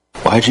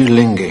Why'd you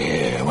linger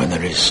here when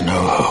there is no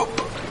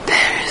hope?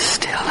 There is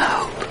still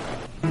hope.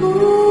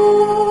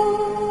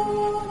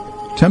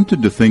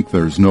 Tempted to think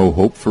there's no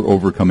hope for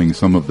overcoming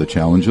some of the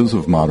challenges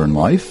of modern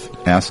life?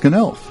 Ask an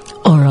elf.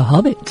 Or a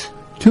hobbit.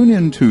 Tune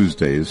in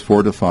Tuesdays,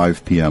 4 to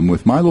 5 p.m.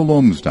 with Milo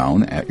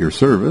Lomsdown at your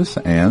service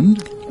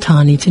and...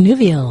 Tawny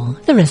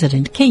Tenuvial, the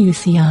resident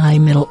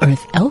KUCI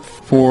Middle-earth elf.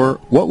 For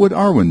What Would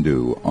Arwen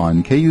Do?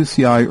 On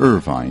KUCI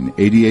Irvine,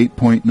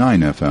 88.9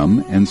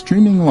 FM, and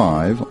streaming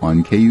live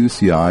on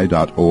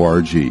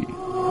KUCI.org.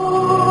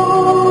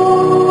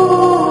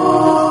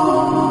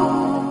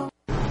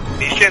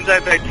 你现在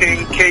在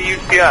听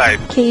KUCI。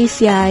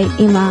 KUCI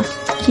今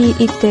聞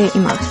いてい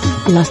ます。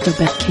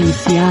Lastobet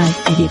KUCI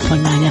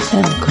 88.9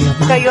 FM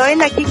Cuyabán. Ngayon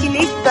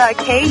nakikinig sa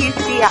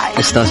KUCI.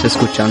 Estás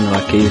escuchando a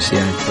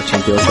KUCI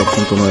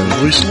 88.9.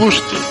 Вы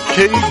слушаете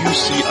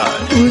KUCI.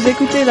 Vous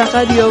écoutez la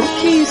radio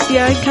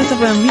KUCI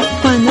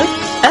 88.9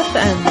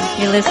 FM.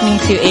 You're listening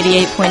to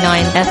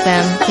 88.9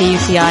 FM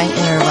KUCI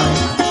in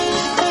Irvine.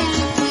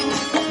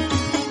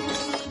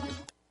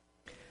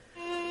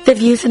 The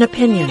views and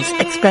opinions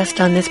expressed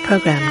on this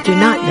program do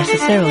not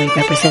necessarily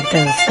represent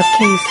those of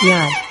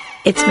KUCI,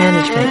 its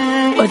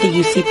management, or the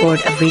UC Board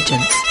of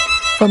Regents.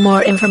 For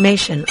more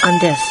information on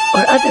this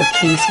or other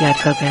KUCI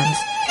programs,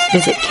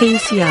 visit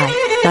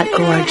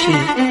kuci.org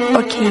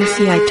or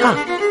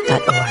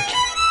kucitalk.org.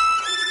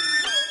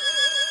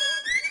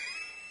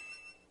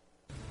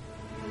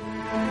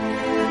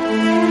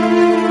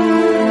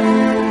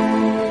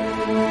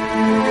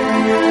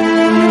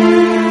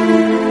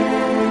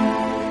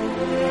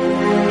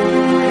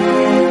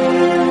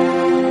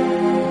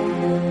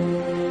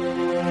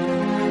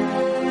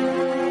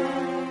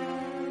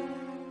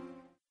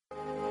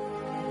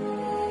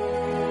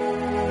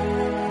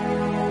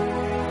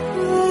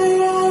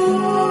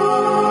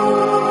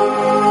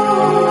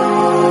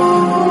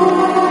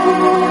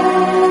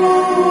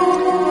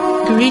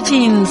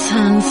 Greetings,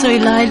 and soy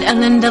Lyle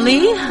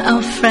Elendali.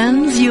 Our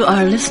friends, you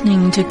are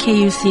listening to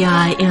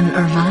KUCI in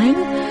Irvine,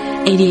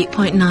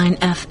 88.9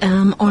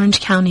 FM,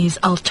 Orange County's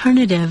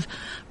alternative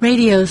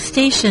radio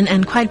station,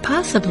 and quite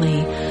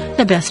possibly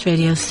the best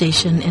radio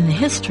station in the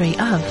history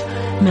of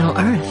Middle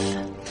Earth.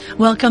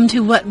 Welcome to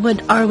What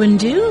Would Arwen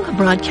Do?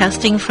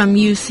 Broadcasting from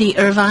UC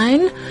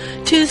Irvine,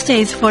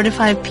 Tuesdays 4 to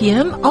 5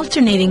 p.m.,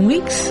 alternating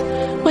weeks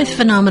with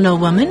Phenomenal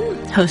Woman,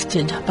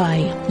 hosted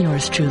by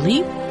yours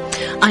truly.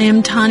 I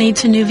am Tawny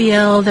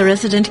Tenuvial, the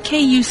resident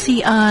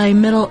KUCI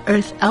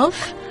Middle-earth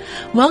elf.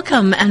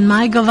 Welcome and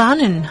my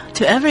govanen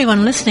to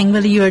everyone listening,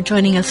 whether you are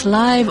joining us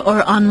live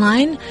or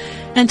online,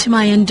 and to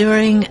my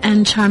enduring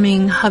and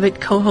charming Hobbit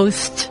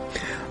co-host.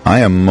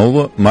 I am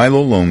Milo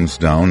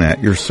Lomsdown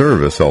at your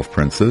service, Elf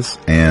Princess,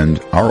 and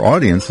our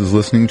audience is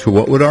listening to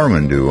What Would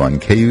Arwen Do?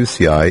 On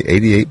KUCI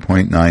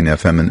 88.9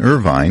 FM in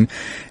Irvine,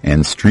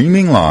 and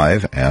streaming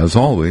live, as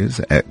always,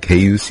 at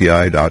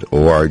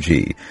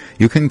kuci.org.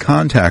 You can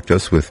contact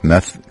us with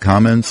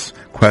comments,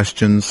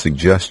 questions,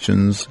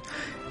 suggestions,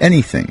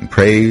 anything,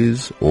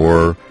 praise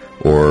or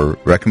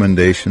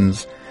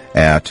recommendations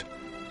at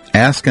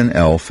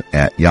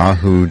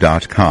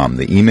askanelf@yahoo.com.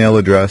 The email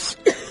address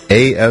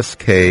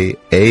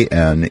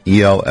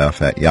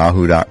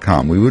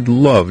askanelf@yahoo.com. We would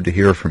love to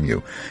hear from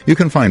you. You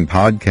can find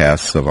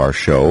podcasts of our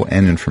show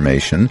and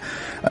information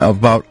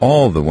about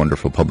all the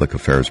wonderful public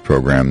affairs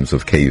programs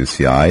of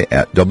KUCI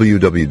at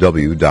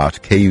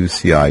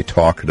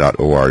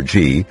www.kucitalk.org.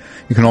 You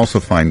can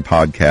also find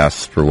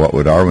podcasts for What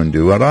Would Arwen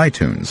Do? At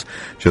iTunes.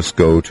 Just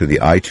go to the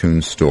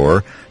iTunes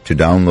store to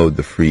download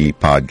the free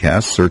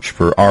podcast. Search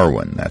for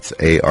Arwen, that's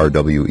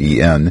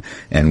ARWEN,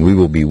 and we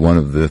will be one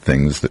of the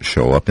things that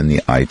show up in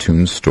the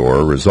iTunes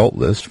store result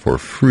list for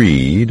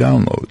free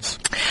downloads.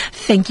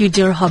 Thank you,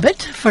 dear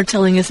Hobbit, for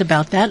telling us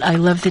about that. I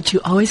love that you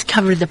always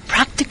cover the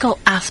practical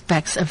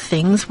aspects of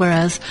things,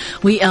 whereas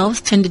we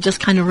elves tend to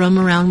just kind of roam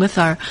around with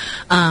our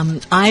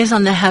eyes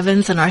on the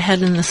heavens and our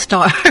head in the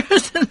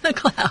stars and the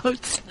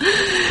clouds.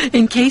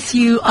 In case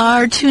you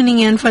are tuning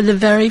in for the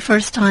very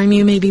first time,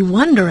 you may be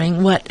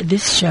wondering what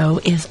this show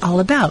is all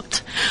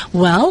about.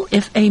 Well,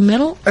 if a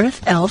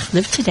Middle-earth elf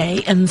lived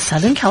today in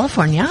Southern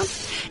California,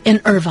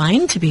 in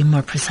Irvine to be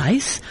more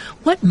precise,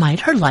 what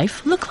might her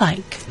life look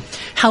like?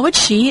 How would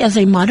she, as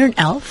a modern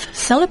elf,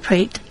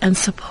 celebrate and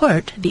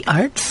support the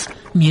arts,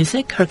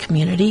 music, her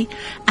community,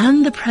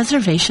 and the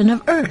preservation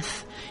of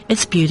Earth,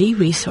 its beauty,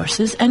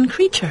 resources, and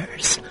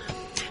creatures?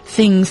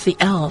 Things the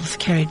elves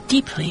care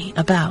deeply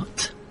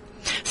about.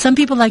 Some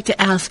people like to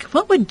ask,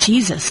 what would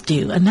Jesus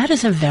do? And that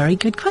is a very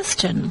good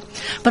question.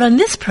 But on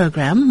this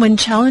program, when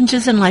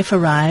challenges in life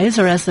arise,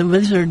 or as the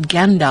wizard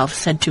Gandalf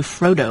said to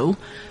Frodo,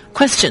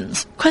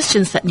 questions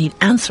that need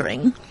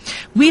answering,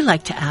 we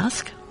like to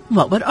ask,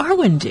 what would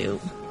Arwen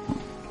do?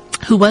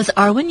 Who was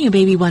Arwen, you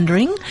may be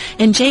wondering?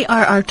 In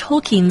J.R.R.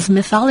 Tolkien's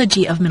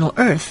mythology of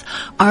Middle-earth,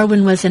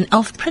 Arwen was an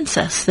elf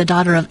princess, the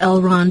daughter of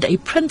Elrond, a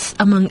prince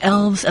among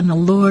elves and the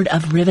lord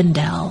of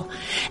Rivendell,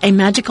 a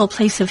magical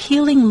place of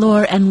healing,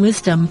 lore, and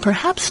wisdom,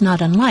 perhaps not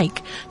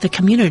unlike the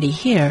community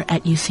here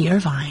at UC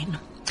Irvine.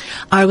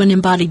 Arwen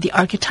embodied the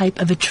archetype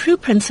of a true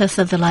princess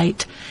of the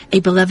light, a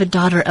beloved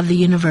daughter of the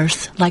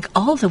universe, like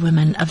all the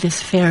women of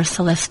this fair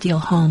celestial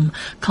home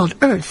called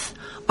Earth,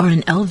 or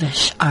in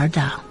Elvish,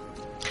 Arda.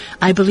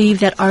 I believe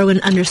that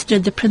Arwen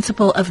understood the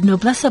principle of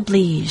noblesse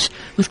oblige.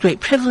 With great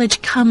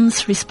privilege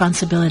comes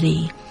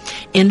responsibility.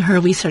 In her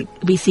we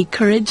see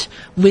courage,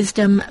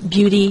 wisdom,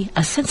 beauty,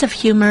 a sense of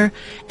humor,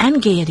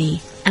 and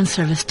gaiety, and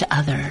service to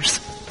others.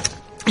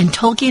 In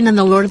Tolkien and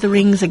the Lord of the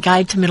Rings, A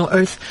Guide to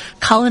Middle-earth,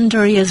 Colin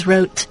Duriez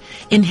wrote,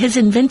 "In his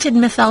invented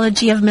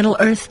mythology of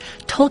Middle-earth,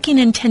 Tolkien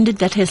intended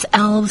that his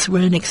elves were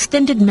an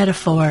extended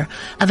metaphor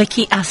of a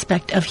key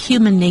aspect of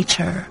human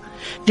nature.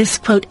 This,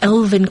 quote,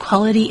 elven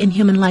quality in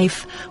human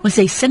life was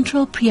a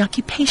central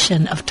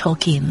preoccupation of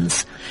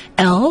Tolkien's.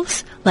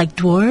 Elves, like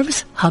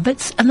dwarves,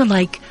 hobbits, and the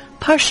like,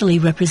 partially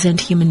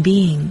represent human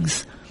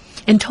beings.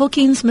 In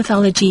Tolkien's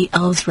mythology,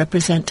 elves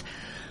represent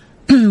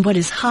what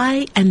is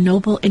high and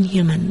noble in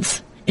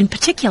humans. In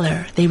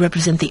particular, they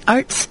represent the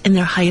arts in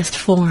their highest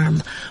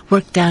form,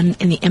 work done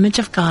in the image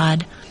of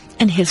God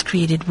and his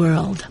created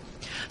world."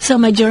 So,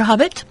 my dear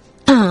Hobbit,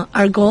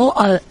 our goal,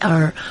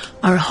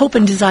 our hope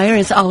and desire,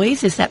 as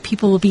always, is that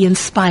people will be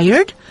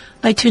inspired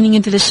by tuning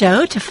into the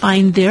show to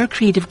find their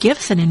creative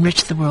gifts and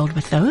enrich the world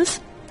with those.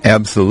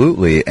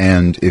 Absolutely.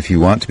 And if you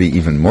want to be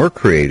even more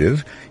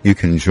creative, you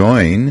can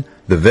join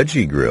the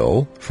Veggie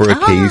Grill for a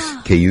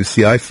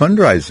KUCI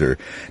fundraiser.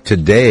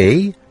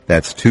 Today,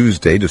 that's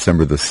Tuesday,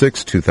 December the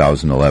 6th,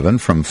 2011,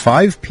 from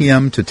 5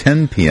 p.m. to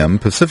 10 p.m.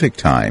 Pacific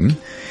Time.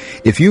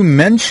 If you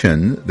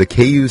mention the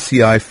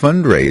KUCI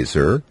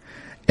fundraiser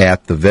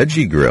at the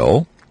Veggie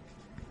Grill,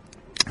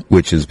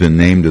 which has been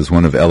named as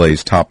one of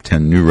LA's top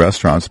 10 new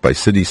restaurants by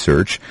City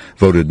Search,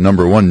 voted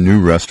number 1 new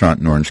restaurant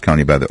in Orange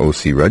County by the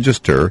OC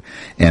Register,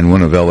 and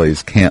one of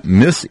LA's can't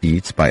miss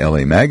eats by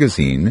LA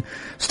Magazine,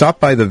 stop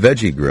by the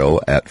Veggie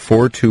Grill at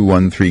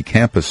 4213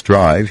 Campus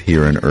Drive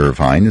here in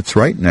Irvine. It's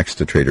right next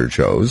to Trader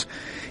Joe's.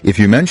 If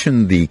you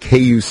mention the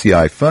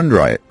KUCI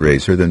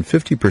fundraiser, then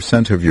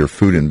 50% of your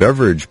food and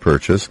beverage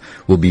purchase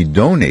will be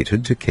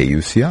donated to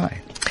KUCI.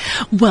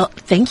 Well,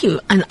 thank you.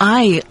 And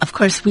of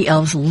course, we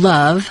elves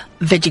love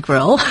Veggie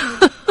Grill.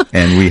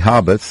 And we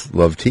hobbits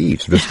love to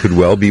eat. This could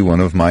well be one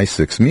of my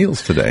 6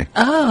 meals today.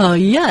 Oh,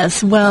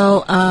 yes.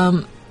 Well,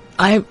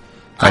 I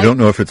don't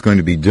know if it's going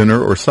to be dinner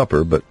or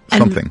supper, but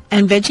something.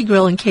 And Veggie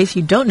Grill, in case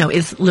you don't know,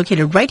 is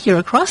located right here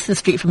across the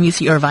street from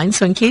UC Irvine.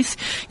 So in case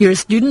you're a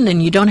student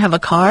and you don't have a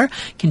car,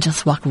 you can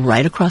just walk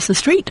right across the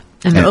street.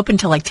 And they're open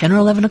till like 10 or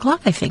 11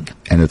 o'clock, I think.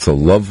 And it's a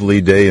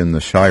lovely day in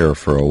the Shire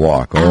for a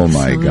walk. Absolutely.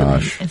 Oh, my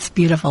gosh. It's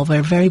beautiful.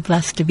 We're very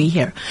blessed to be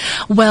here.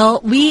 Well,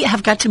 we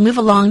have got to move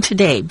along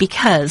today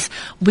because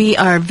we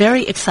are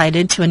very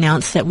excited to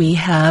announce that we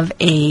have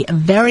a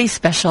very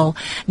special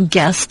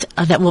guest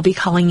that will be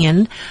calling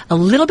in a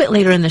little bit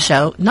later in the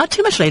show. Not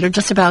too much later,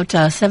 just about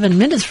 7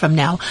 minutes from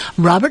now.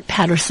 Robert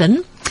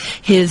Patterson.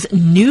 His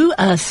new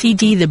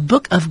CD, The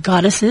Book of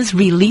Goddesses,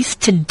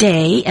 released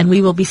today, and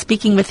we will be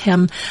speaking with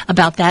him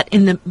about that.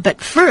 But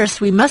first,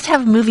 we must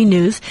have movie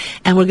news,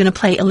 and we're going to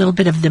play a little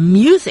bit of the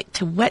music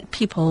to whet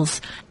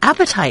people's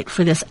appetite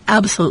for this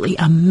absolutely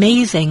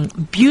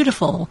amazing,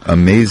 beautiful...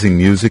 Amazing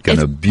music and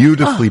a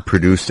beautifully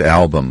produced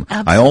album.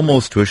 Absolutely. I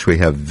almost wish we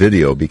have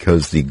video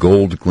because the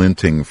gold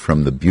glinting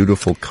from the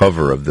beautiful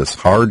cover of this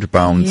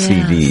hardbound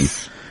CD...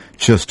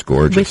 Just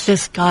gorgeous. With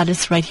this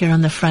goddess right here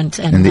on the front.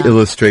 And the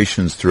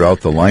illustrations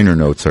throughout the liner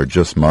notes are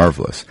just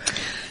marvelous.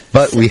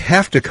 But we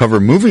have to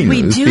cover movie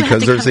news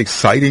because there's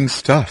exciting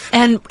stuff.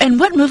 And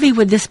what movie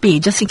would this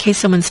be, just in case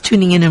someone's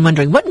tuning in and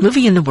wondering, what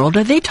movie in the world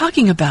are they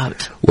talking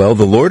about? Well,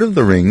 The Lord of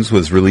the Rings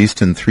was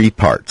released in 3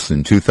 parts,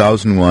 in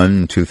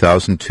 2001,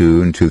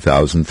 2002, and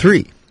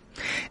 2003.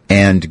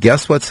 And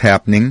guess what's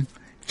happening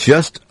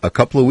just a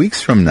couple of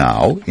weeks from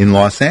now in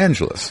Los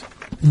Angeles?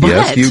 What?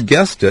 Yes, you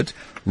guessed it.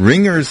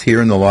 Ringers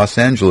here in the Los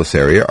Angeles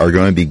area are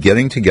going to be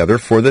getting together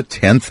for the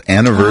 10th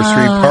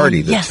anniversary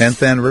party, the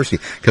 10th anniversary,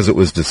 because it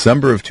was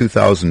December of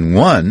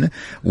 2001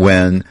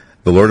 when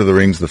The Lord of the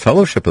Rings, The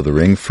Fellowship of the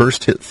Ring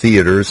first hit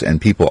theaters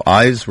and people's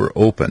eyes were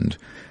opened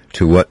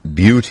to what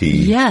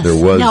beauty there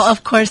was. Now,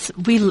 of course,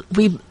 we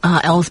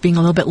elves being a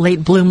little bit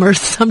late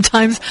bloomers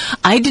sometimes,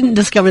 I didn't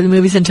discover the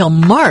movies until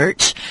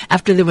March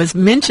after there was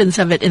mentions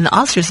of it in the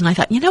Oscars, and I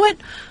thought, you know what?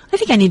 I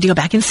think I need to go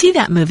back and see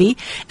that movie.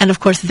 And, of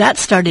course, that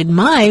started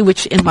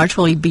which in March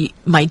will be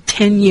my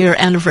 10-year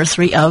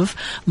anniversary of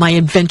my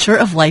adventure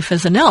of life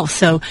as an elf.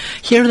 So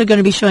here they're going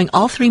to be showing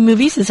all 3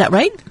 movies. Is that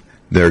right?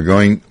 They're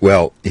going,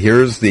 well,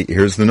 here's the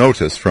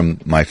notice from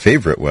my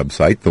favorite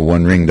website,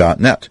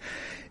 theonering.net.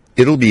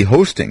 It'll be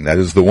hosting, that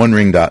is,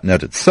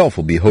 theonering.net itself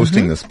will be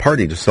hosting this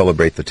party to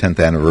celebrate the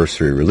 10th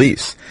anniversary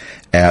release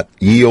at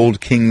Ye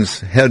Old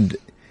King's Head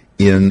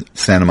in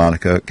Santa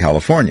Monica,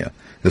 California.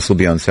 This will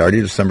be on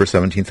Saturday, December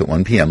 17th at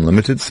 1 p.m.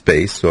 Limited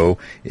space, so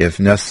if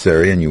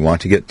necessary and you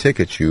want to get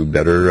tickets, you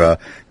better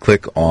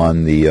click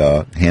on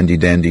the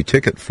handy-dandy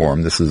ticket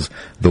form. This is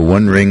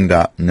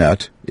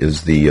theonering.net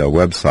is the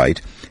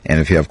website. And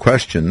if you have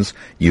questions,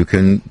 you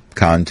can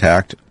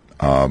contact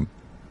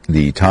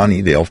the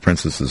Tani, the Elf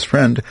Princess's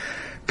friend,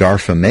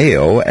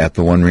 Garfeimao at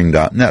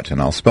theonering.net, and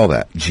I'll spell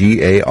that,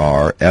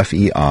 Garfeimao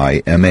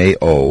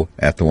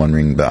at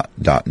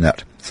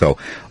theonering.net. So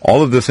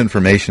all of this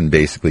information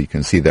basically you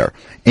can see there.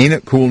 Ain't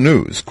It Cool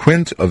News.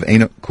 Quint of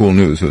Ain't It Cool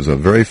News, who's a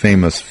very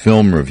famous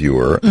film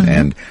reviewer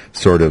and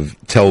sort of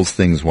tells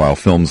things while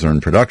films are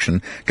in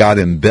production, got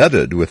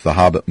embedded with the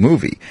Hobbit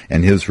movie,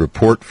 and his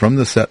report from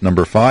the set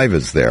number 5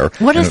 is there.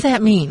 What does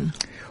that mean?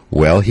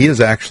 Well, he is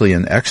actually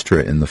an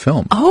extra in the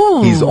film.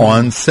 Oh. He's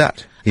on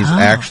set. He's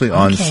actually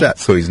on set.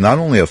 So he's not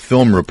only a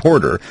film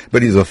reporter,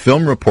 but he's a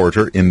film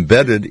reporter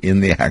embedded in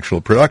the actual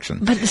production.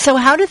 But so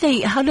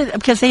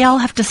because they all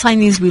have to sign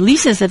these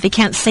releases that they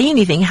can't say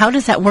anything. How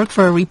does that work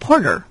for a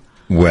reporter?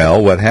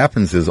 Well, what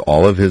happens is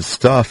all of his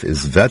stuff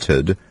is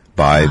vetted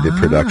by the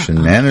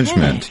production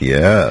management.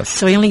 Yes.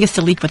 So he only gets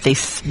to leak what they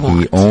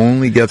want. He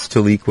only gets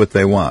to leak what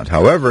they want.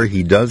 However,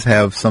 he does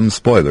have some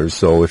spoilers,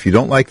 so if you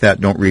don't like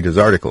that, don't read his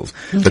articles.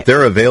 Okay. But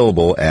they're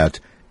available at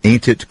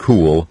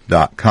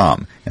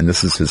ain'titcool.com, and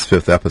this is his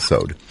 5th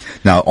episode.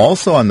 Now,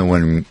 also on the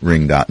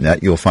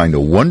OneRing.net, you'll find a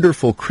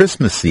wonderful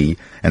Christmassy,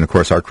 and of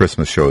course our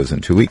Christmas show is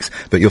in 2 weeks,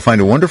 but you'll find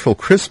a wonderful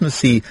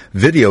Christmassy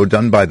video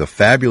done by the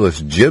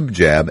fabulous Jib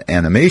Jab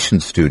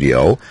Animation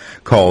Studio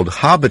called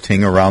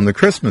Hobbiting Around the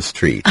Christmas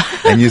Tree.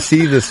 And you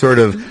see this sort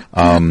of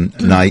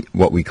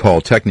what we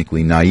call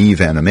technically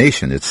naive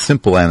animation. It's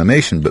simple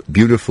animation, but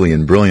beautifully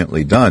and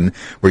brilliantly done,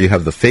 where you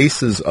have the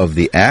faces of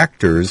the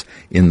actors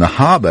in The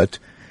Hobbit,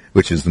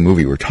 which is the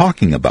movie we're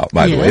talking about,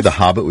 by the way, The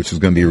Hobbit, which is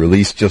going to be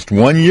released just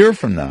 1 year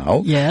from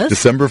now,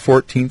 December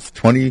 14th,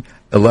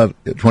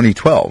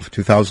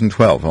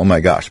 2012. Oh,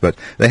 my gosh. But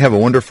they have a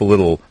wonderful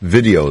little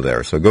video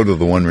there, so go to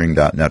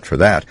theonering.net for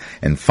that.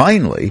 And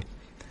finally,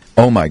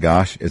 oh, my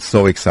gosh, it's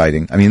so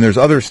exciting. I mean, there's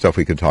other stuff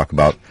we could talk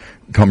about,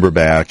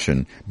 Cumberbatch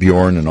and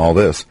Bjorn and all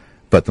this,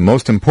 but the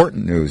most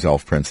important news,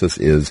 Elf Princess,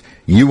 is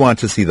you want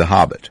to see The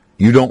Hobbit.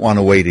 You don't want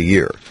to wait a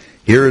year.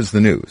 Here is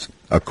the news.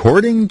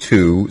 According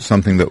to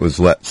something that was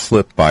let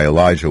slip by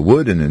Elijah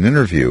Wood in an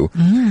interview,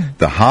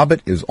 The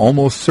Hobbit is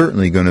almost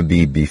certainly going to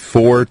be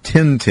before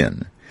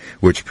Tintin,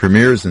 which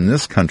premieres in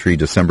this country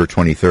December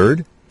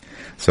 23rd.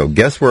 So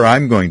guess where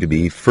I'm going to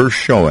be first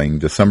showing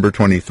December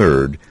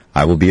 23rd.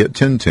 I will be at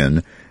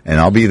Tintin, and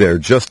I'll be there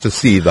just to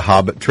see the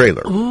Hobbit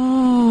trailer.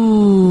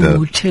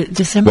 Ooh,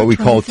 December what we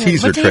 23rd. Call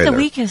teaser trailer. What day of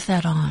the week is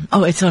that on?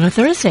 Oh, it's on a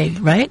Thursday,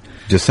 right?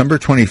 December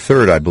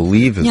 23rd, I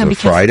believe, is a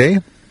Friday.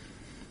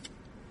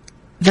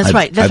 That's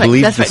right. I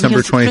believe December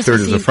 23rd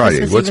is a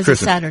Friday. What's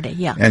Christmas? A Saturday,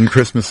 yeah. And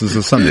Christmas is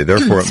a Sunday.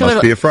 Therefore, it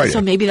must be a Friday. So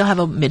maybe they'll have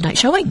a midnight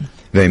showing.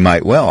 They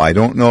might well. I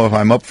don't know if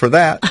I'm up for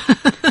that,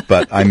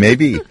 but I may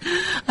be.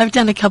 I've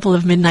done a couple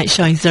of midnight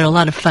showings. They're a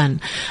lot of fun.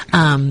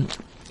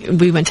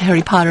 We went to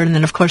Harry Potter, and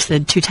then, of course, the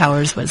Two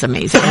Towers was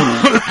amazing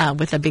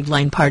with a big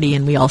line party,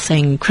 and we all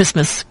sang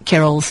Christmas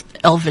carols,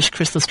 Elvish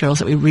Christmas carols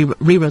that we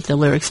rewrote the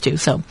lyrics to.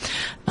 So,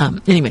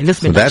 anyway,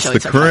 this midnight show. So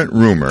that's the current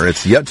rumor.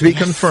 It's yet to be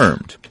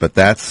confirmed, but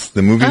that's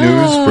the movie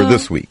news for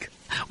this week.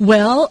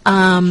 Well,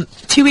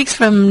 2 weeks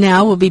from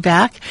now we'll be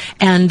back,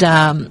 and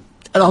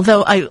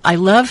although I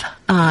love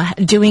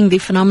doing the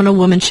Phenomenal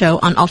Woman show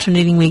on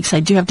alternating weeks,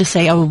 I do have to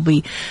say I will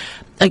be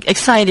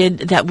excited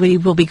that we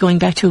will be going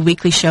back to a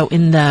weekly show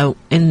in the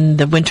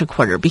winter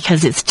quarter,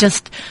 because it's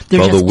just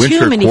there's just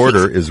too many the winter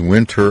quarter things. is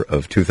winter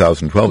of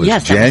 2012.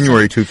 Yes, it's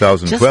January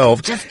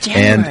 2012, just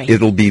January. And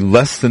it'll be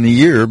less than a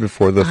year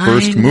before the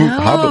first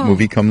Hobbit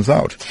movie comes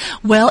out.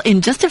 Well,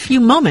 in just a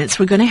few moments,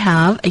 we're going to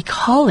have a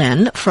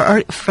call-in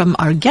from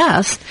our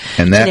guest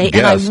and that today,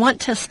 guest, and I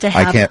want us to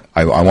have.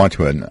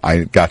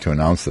 I got to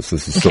announce this.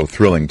 This is so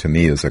thrilling to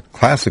me as a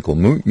classical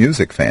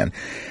music fan.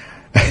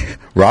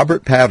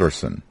 Robert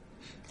Patterson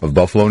of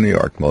Buffalo, New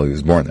York. Well, he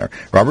was born there.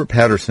 Robert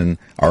Patterson,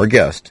 our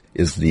guest,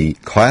 is the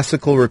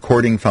Classical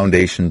Recording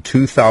Foundation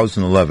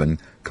 2011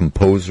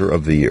 Composer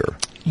of the Year.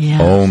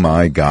 Yes. Oh,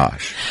 my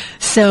gosh.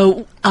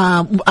 So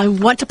I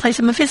want to play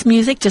some of his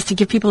music just to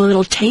give people a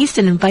little taste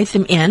and invite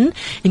them in.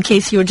 In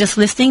case you're just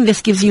listening,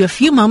 this gives you a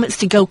few moments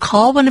to go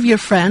call one of your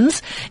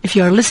friends. If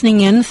you're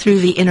listening in through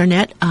the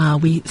Internet,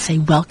 we say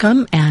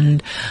welcome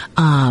and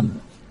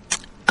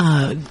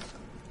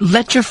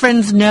let your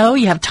friends know.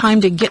 You have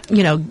time to get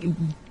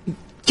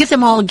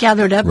them all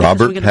gathered up.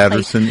 Robert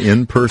Patterson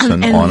in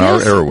person on our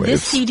airwaves.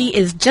 This CD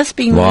is just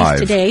being released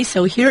today,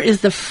 so here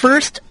is the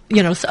first,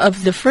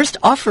 of the first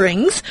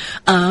offerings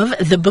of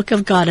the Book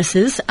of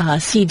Goddesses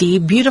CD.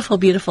 Beautiful,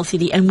 beautiful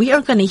CD. And we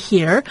are going to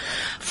hear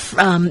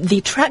from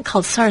the track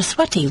called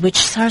Saraswati, which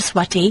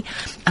Saraswati,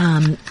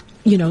 one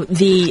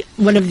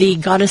of the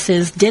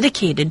goddesses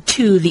dedicated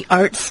to the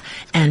arts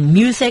and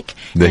music.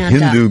 The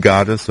Hindu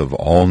goddess of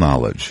all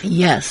knowledge.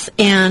 Yes.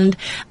 And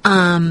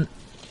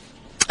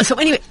so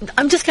anyway,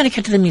 I'm just going to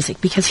cut to the music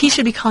because he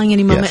should be calling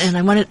any moment, and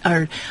I wanted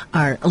our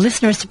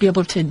listeners to be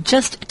able to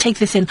just take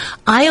this in.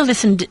 I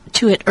listened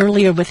to it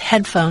earlier with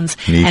headphones,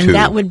 and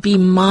that would be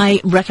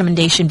my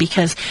recommendation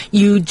because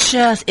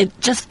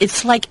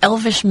it's like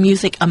Elvish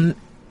music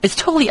It's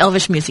totally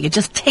elvish music. It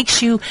just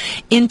takes you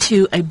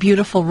into a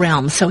beautiful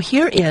realm. So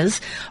here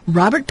is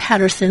Robert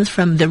Patterson's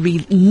from the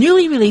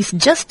newly released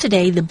just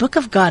today, The Book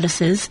of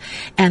Goddesses,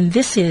 and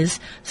this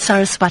is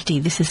Saraswati.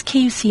 This is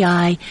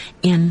KUCI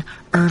in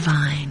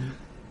Irvine.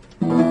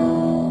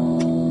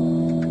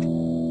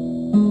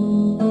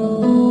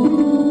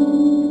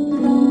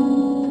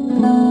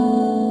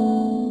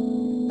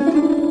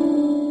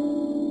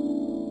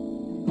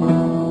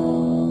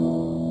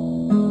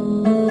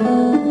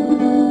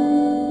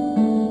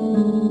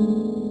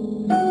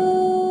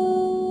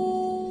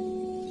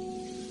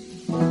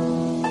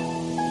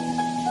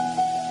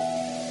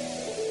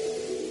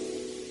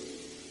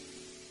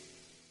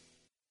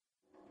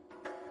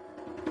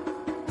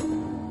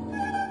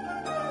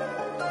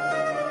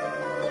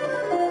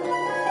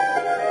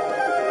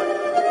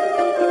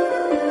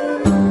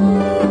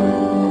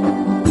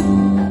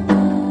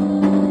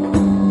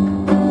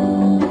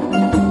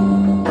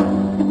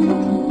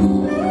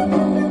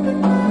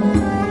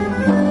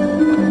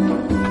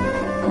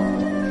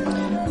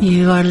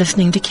 You are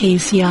listening to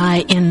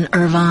KUCI in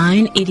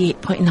Irvine,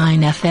 88.9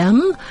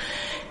 FM.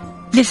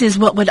 This is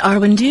What Would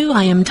Arwen Do?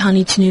 I am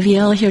Tani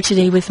Chanuviel here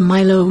today with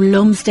Milo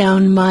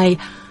Lomsdown, my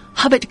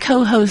Hobbit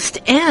co-host,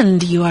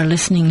 and you are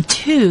listening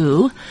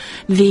to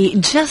the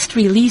just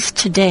released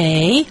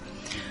today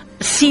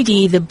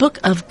CD, The Book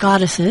of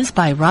Goddesses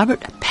by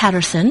Robert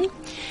Patterson.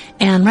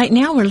 And right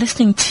now we're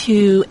listening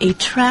to a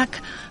track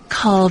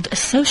called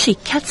Soshi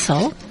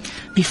Quetzal.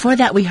 Before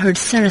that, we heard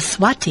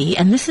Saraswati,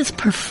 and this is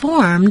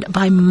performed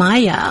by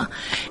Maya.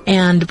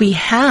 And we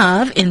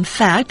have, in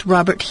fact,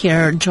 Robert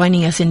here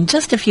joining us in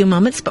just a few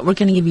moments, but we're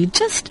going to give you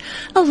just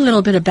a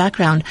little bit of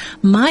background.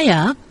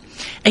 Maya,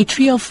 a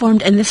trio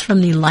formed, and this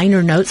from the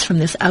liner notes from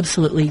this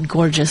absolutely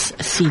gorgeous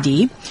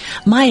CD.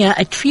 Maya,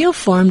 a trio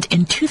formed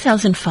in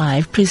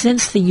 2005,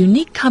 presents the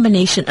unique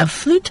combination of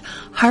flute,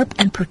 harp,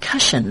 and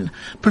percussion,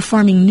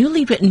 performing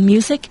newly written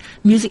music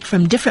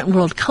from different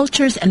world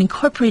cultures, and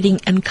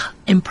incorporating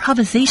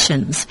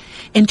improvisations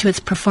into its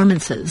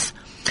performances.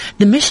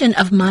 The mission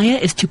of Maya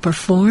is to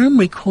perform,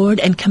 record,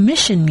 and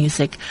commission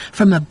music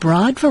from a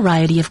broad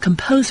variety of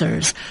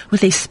composers,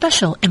 with a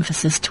special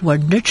emphasis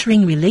toward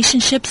nurturing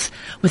relationships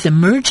with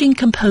emerging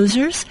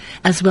composers,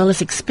 as well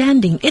as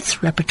expanding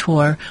its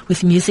repertoire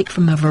with music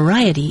from a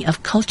variety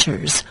of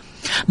cultures.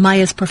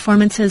 Maya's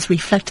performances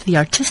reflect the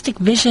artistic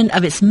vision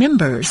of its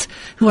members,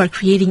 who are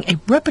creating a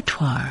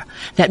repertoire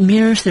that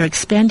mirrors their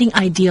expanding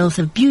ideals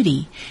of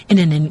beauty in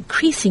an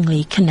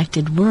increasingly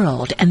connected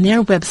world. And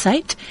their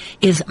website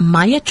is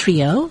Maya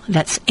Trio,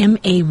 that's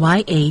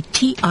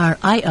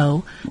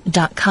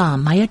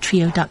MAYATRIO.com,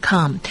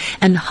 MayaTrio.com.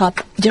 And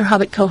dear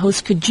Hobbit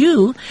co-host, could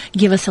you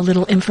give us a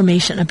little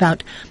information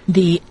about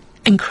the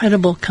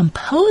incredible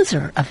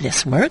composer of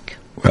this work?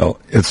 Well,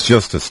 it's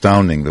just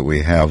astounding that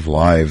we have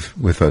live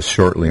with us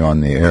shortly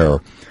on the air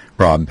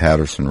Rob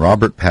Patterson.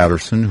 Robert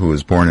Patterson, who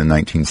was born in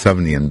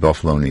 1970 in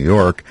Buffalo, New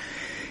York,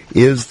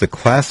 is the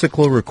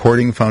Classical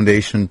Recording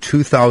Foundation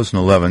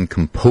 2011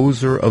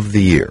 Composer of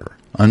the Year.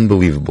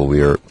 Unbelievable.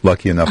 We are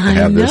lucky enough to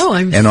have this.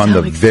 I'm and so on the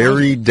excited.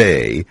 very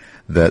day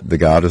that the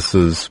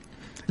Goddesses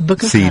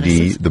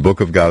the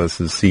Book of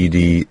Goddesses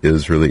CD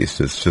is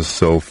released. It's just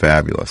so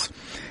fabulous.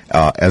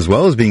 As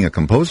well as being a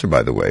composer,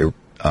 by the way,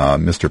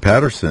 Mr.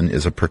 Patterson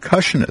is a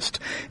percussionist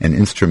and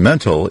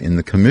instrumental in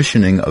the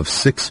commissioning of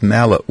 6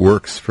 mallet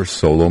works for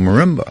solo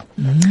marimba.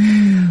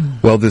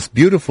 Well, this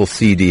beautiful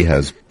CD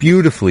has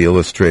beautifully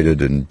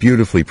illustrated and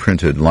beautifully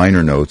printed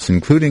liner notes,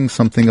 including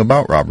something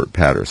about Robert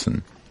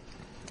Patterson.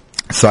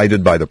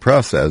 Cited by the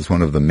press as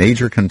one of the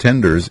major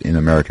contenders in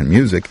American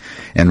music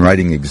and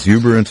writing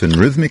exuberant and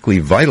rhythmically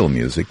vital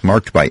music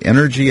marked by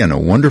energy and a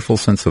wonderful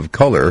sense of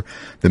color,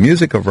 the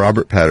music of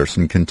Robert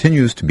Patterson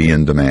continues to be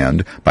in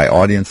demand by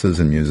audiences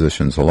and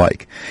musicians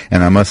alike.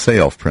 And I must say,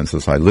 Elf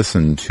Princess, I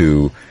listened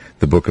to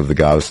the Book of the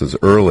Goddesses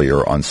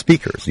earlier on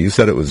speakers. You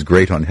said it was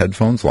great on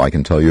headphones. Well, I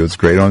can tell you it's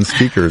great on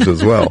speakers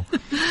as well.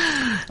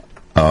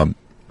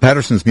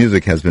 Patterson's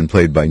music has been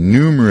played by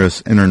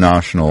numerous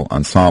international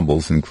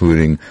ensembles,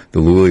 including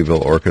the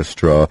Louisville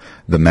Orchestra,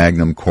 the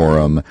Magnum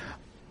Chorum,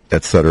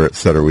 et cetera, et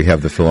cetera. We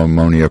have the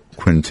Philharmonia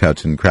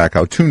Quintet in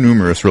Krakow, too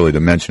numerous really to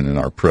mention in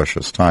our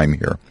precious time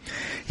here.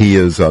 He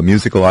is a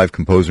music alive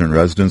composer in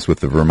residence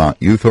with the Vermont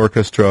Youth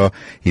Orchestra.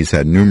 He's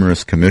had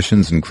numerous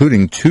commissions,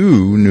 including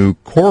 2 new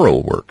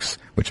choral works,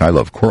 which I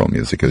love choral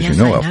music, as yes,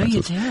 you know, I know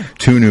you do.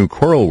 2 new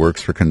choral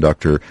works for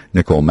conductor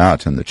Nicole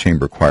Matt and the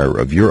Chamber Choir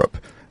of Europe.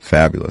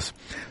 Fabulous.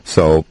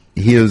 So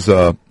he has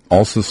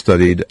also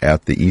studied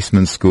at the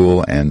Eastman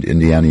School and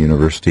Indiana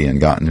University and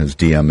gotten his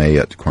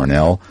DMA at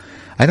Cornell.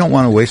 I don't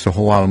want to waste a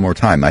whole lot more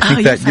time. I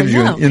think that gives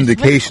you an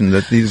indication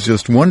that he's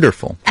just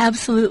wonderful.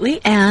 Absolutely.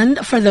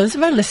 And for those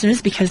of our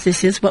listeners, because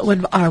this is What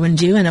Would Arwen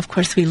Do? And of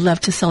course we love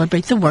to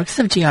celebrate the works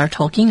of J.R.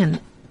 Tolkien and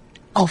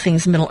all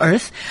things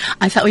Middle-earth,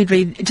 I thought we'd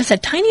read just a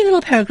tiny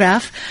little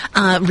paragraph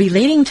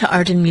relating to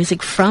art and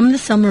music from the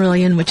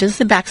Silmarillion, which is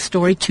the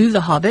backstory to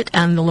The Hobbit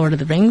and The Lord of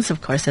the Rings,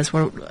 of course, as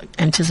we're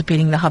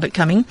anticipating The Hobbit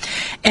coming.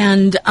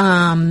 And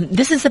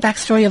this is the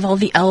backstory of all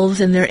the elves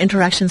and their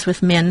interactions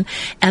with men.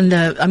 And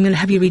I'm going to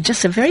have you read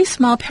just a very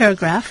small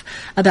paragraph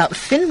about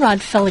Finrod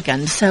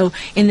Felagund. So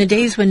in the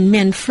days when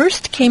men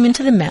first came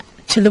into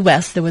the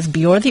west, there was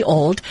Beor the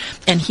Old,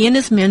 and he and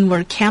his men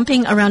were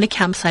camping around a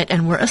campsite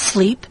and were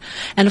asleep.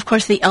 And of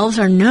course, the elves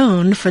are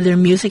known for their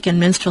music and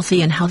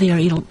minstrelsy and how they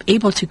are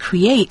able to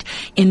create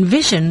in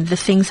vision the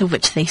things of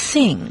which they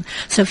sing.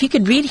 So if you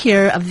could read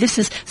here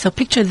so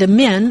picture the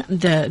men,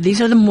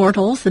 these are the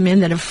mortals, the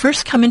men that have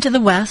first come into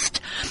the west,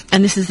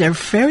 and this is their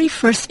very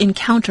first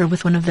encounter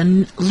with one of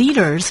the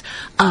leaders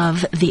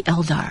of the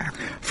Eldar.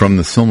 From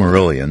the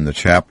Silmarillion, the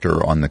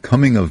chapter on the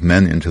coming of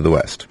men into the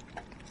west.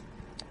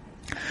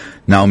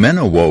 Now men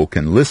awoke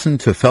and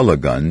listened to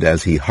Felagund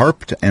as he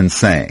harped and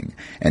sang,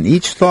 and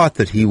each thought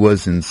that he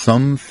was in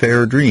some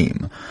fair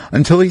dream,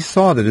 until he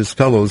saw that his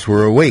fellows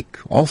were awake,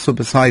 also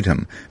beside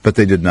him, but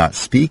they did not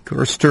speak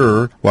or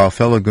stir while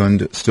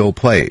Felagund still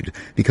played,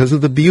 because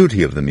of the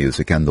beauty of the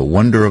music and the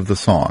wonder of the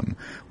song.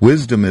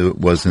 Wisdom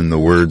was in the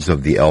words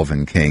of the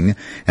elven king,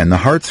 and the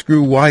hearts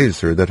grew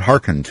wiser that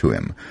hearkened to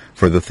him.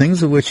 For the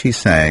things of which he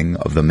sang,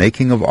 of the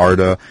making of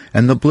Arda,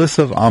 and the bliss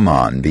of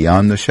Aman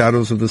beyond the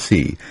shadows of the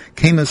sea,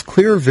 came as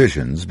clear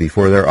visions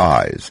before their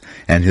eyes,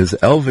 and his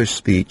elvish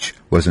speech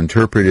was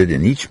interpreted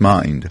in each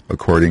mind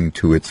according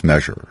to its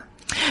measure.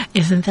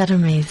 Isn't that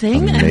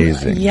amazing?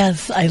 Amazing.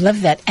 Yes, I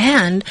love that.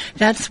 And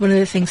that's one of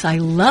the things I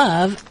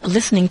love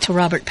listening to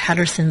Robert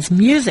Patterson's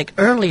music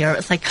earlier.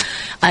 It's like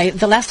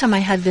the last time I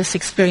had this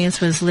experience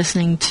was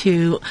listening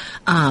to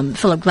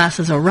Philip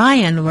Glass's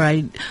Orion,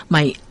 where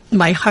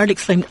my heart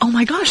exclaimed, "Oh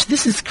my gosh,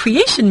 this is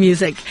creation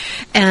music."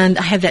 And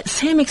I had that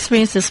same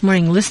experience this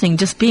morning listening,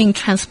 just being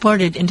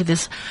transported into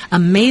this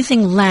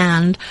amazing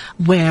land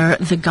where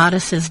the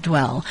goddesses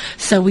dwell.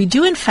 So we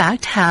do, in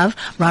fact, have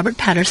Robert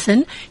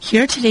Patterson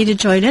here today to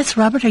join us.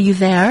 Robert, are you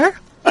there?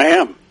 I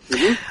am.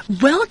 Mm-hmm.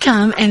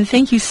 Welcome, and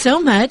thank you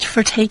so much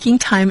for taking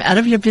time out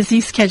of your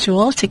busy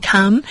schedule to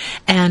come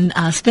and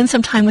spend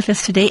some time with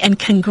us today. And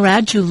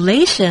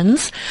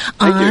congratulations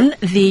on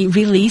the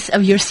release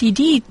of your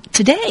CD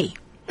today.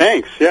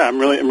 Thanks. Yeah, I'm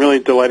really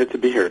delighted to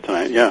be here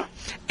tonight. Yeah.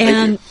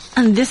 And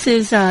this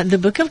is the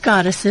Book of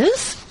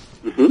Goddesses.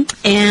 Mm-hmm.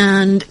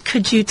 And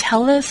could you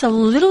tell us a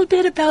little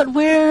bit about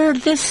where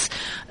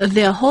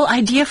the whole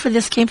idea for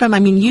this came from?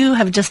 I mean, you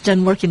have just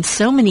done work in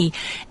so many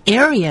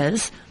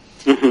areas.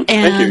 Mm-hmm.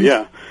 Thank you.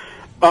 Yeah.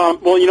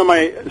 Well,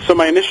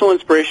 my initial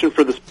inspiration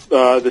for this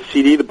the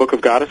CD, the Book of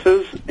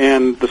Goddesses,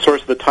 and the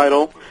source of the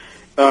title.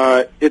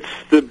 It's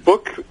the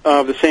book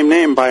of the same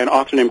name by an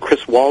author named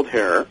Chris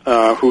Waldhair,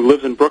 who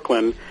lives in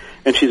Brooklyn,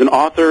 and she's an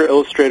author,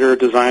 illustrator,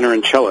 designer,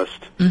 and cellist.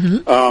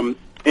 Mm-hmm.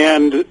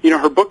 And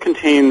her book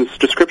contains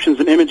descriptions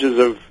and images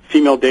of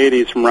female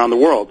deities from around the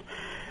world.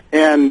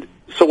 And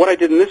so what I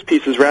did in this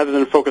piece is, rather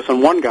than focus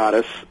on one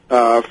goddess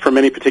from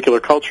any particular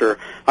culture,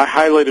 I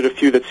highlighted a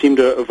few that seemed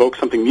to evoke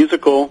something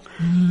musical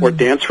or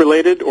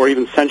dance-related or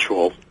even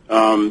sensual.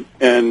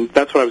 And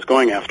that's what I was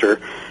going after.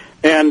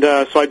 And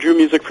so I drew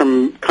music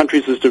from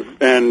countries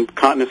and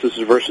continents as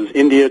diverse as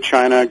India,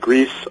 China,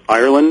 Greece,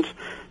 Ireland,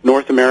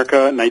 North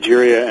America,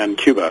 Nigeria, and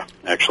Cuba,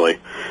 actually.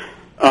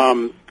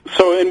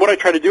 And what I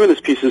try to do in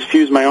this piece is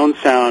fuse my own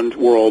sound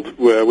world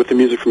with the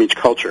music from each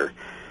culture.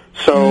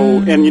 So,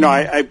 and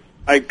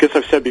I guess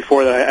I've said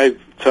before that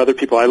to other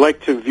people, I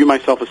like to view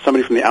myself as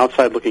somebody from the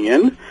outside looking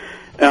in.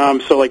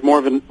 So like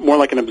more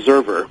like an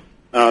observer.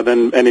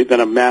 Than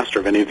a master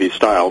of any of these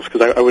styles,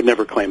 because I would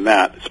never claim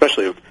that,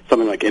 especially of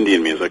something like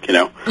Indian music,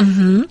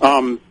 Mm-hmm.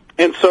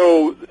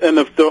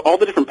 All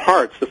the different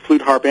parts, the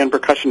flute, harp, and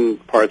percussion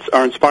parts,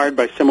 are inspired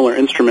by similar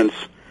instruments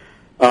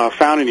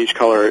found in each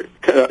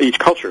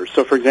culture.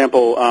 So, for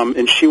example,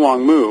 in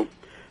Shiwang Mu,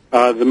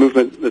 the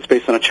movement that's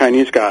based on a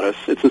Chinese goddess,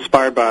 it's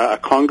inspired by a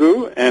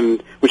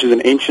kongu, which is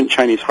an ancient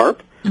Chinese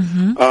harp.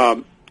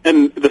 Mm-hmm.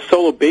 And the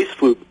solo bass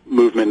flute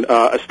movement,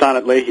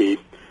 Astanat Lehi,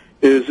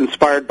 is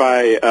inspired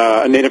by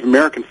a Native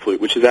American flute,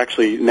 which is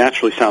actually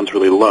naturally sounds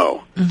really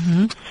low.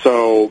 Mm-hmm.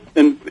 So,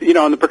 and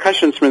the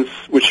percussion instruments,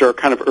 which are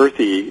kind of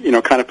earthy,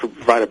 kind of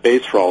provide a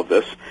base for all of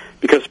this,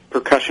 because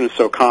percussion is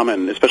so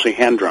common, especially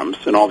hand drums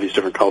in all these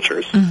different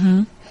cultures.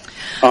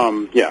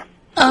 Mm-hmm. Yeah.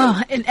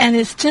 Oh, and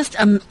it's just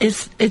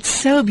it's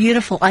so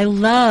beautiful. I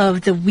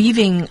love the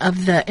weaving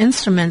of the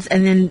instruments,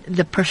 and then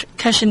the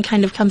percussion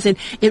kind of comes in.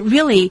 It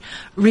really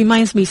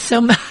reminds me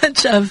so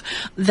much of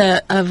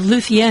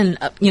Luthien,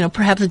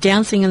 perhaps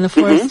dancing in the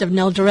forest of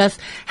Neldoreth.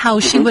 How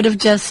she would have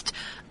just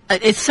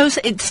it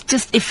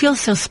feels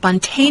so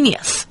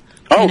spontaneous.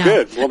 Oh,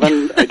 good. Well,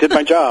 then I did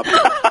my job.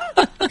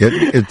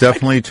 It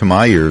definitely, to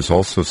my ears,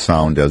 also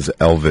sound as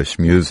elvish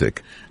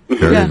music.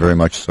 Very, very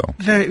much so.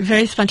 Very,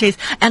 very spontaneous.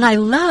 And I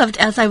loved,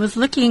 as I was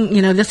looking,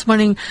 this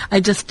morning,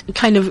 I just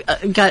kind of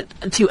got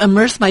to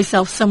immerse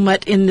myself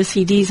somewhat in the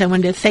CDs. I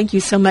wanted to thank you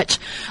so much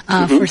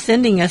for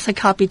sending us a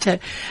copy to,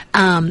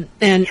 and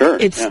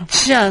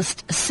it's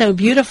just so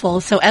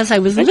beautiful. So as I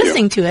was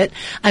listening to it,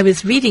 I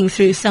was reading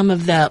through some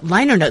of the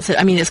liner notes.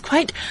 I mean, it's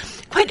quite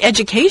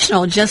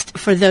educational just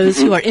for those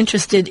who are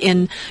interested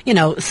in,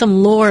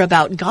 some lore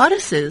about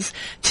goddesses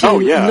to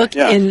look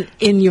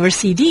in your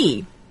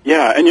CD.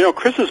 Yeah, and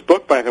Chris's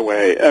book, by the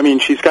way, I mean,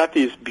 she's got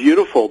these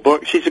beautiful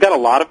books. She's got a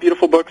lot of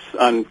beautiful books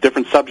on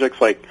different subjects,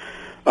 like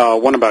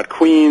one about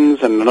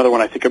queens and another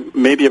one I think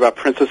maybe about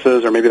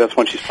princesses, or maybe that's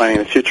one she's planning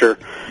in the future.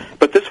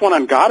 But this one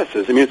on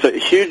goddesses, I mean, it's a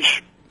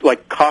huge,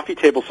 like, coffee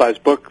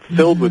table-sized book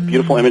filled with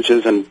beautiful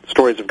images and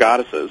stories of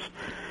goddesses,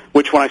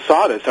 which when I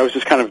saw this, I was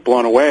just kind of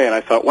blown away, and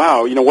I thought,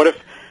 wow,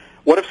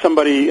 what if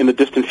somebody in the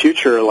distant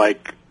future,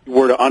 like,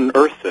 were to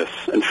unearth this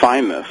and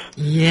find this?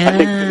 Yes. I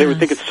think they would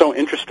think it's so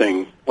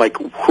interesting. Like,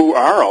 who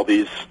are all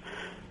these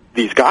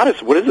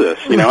goddesses? What is this?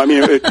 I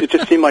mean, it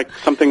just seemed like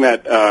something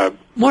that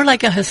more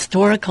like a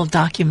historical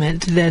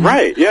document than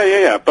right.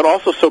 Yeah. But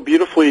also so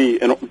beautifully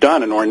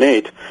done and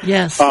ornate.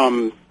 Yes.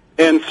 And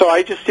so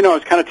I just, I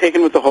was kind of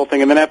taken with the whole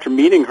thing. And then after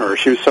meeting her,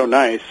 she was so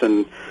nice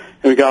and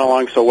we got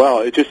along so well.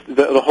 It just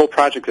the whole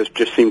project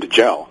just seemed to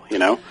gel.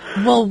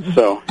 Well,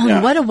 so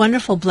what a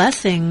wonderful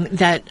blessing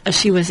that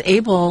she was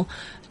able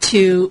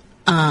to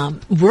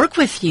work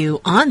with you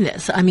on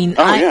this. I mean,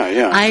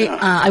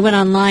 I went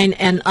online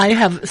and I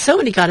have so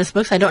many goddess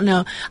books. I don't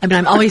know. I mean,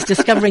 I'm always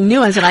discovering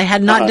new ones, and I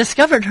had not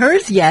discovered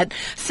hers yet.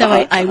 So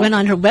I went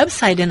on her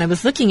website and I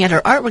was looking at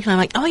her artwork, and I'm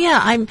like, oh yeah,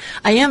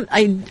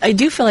 I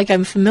do feel like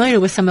I'm familiar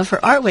with some of her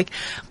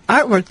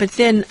artwork, but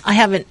then I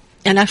haven't.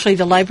 And actually,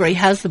 the library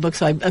has the book,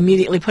 so I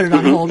immediately put it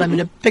on hold. I'm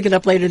going to pick it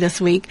up later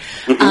this week.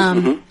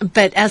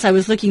 But as I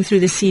was looking through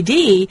the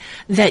CD,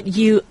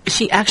 this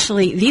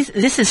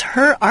is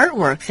her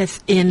artwork that's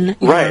in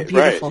your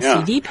beautiful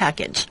CD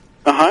package.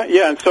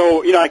 Yeah, and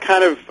so I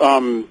kind of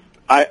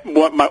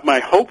what my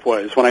hope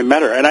was when I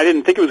met her, and I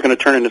didn't think it was going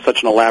to turn into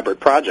such an elaborate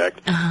project.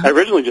 I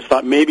originally just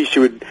thought maybe she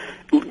would,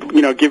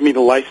 give me the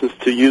license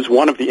to use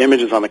one of the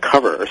images on the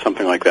cover or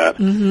something like that.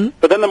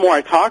 But then the more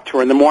I talked to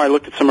her, and the more I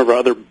looked at some of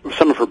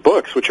her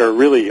books, which are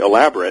really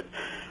elaborate,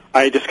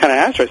 I just kind of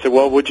asked her. I said,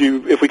 "Well,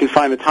 if we can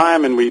find the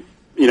time and we,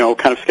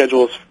 kind of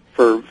schedule us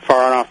for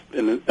far enough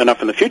in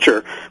the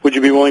future, would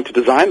you be willing to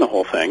design the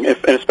whole thing? And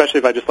especially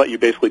if I just let you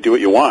basically do what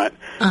you want."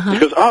 She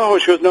goes,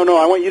 no,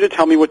 I want you to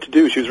tell me what to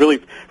do. She was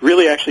really,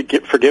 really actually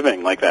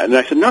forgiving like that. And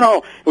I said,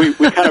 no. We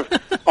kind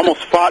of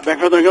almost fought back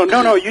and forth and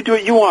go, no, you do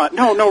what you want.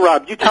 No,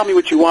 Rob, you tell me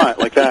what you want,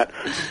 like that.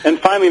 And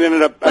finally it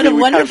ended up,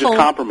 we kind of just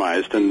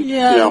compromised. And,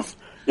 yeah.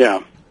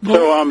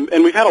 So,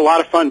 and we've had a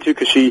lot of fun, too,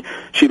 because she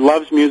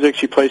loves music.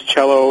 She plays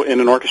cello in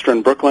an orchestra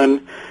in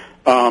Brooklyn.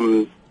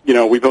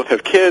 We both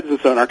have kids,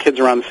 and our kids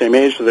are around the same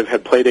age, so they've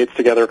had play dates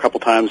together a couple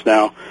times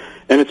now.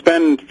 And it's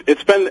been,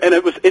 and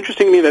it was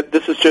interesting to me that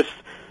this is just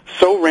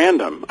so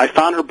random. I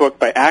found her book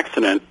by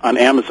accident on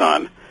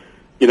Amazon,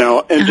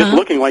 and just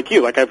looking like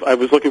you. Like I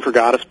was looking for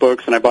goddess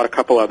books, and I bought a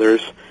couple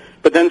others.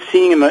 But then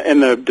seeing in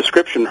the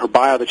description her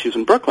bio that she's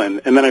in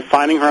Brooklyn, and then I'm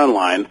finding her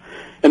online,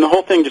 and the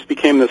whole thing just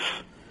became this.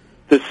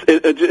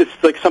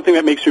 It's like something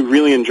that makes me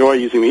really enjoy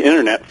using the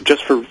internet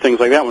just for things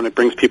like that when it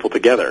brings people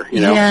together.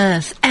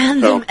 Yes,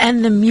 and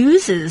the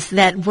muses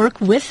that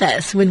work with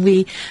us when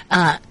we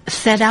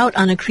set out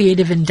on a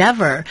creative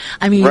endeavor.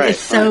 I mean, it's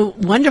so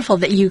wonderful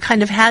that you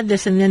kind of had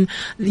this, and then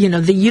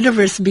the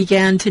universe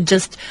began to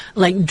just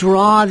like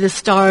draw the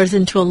stars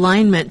into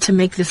alignment to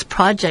make this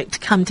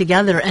project come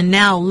together. And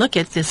now look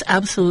at this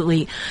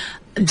absolutely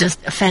just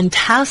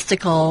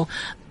fantastically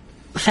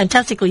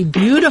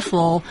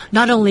beautiful,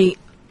 not only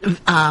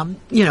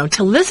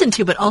to listen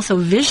to, but also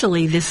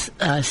visually this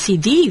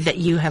CD that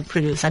you have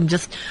produced. I'm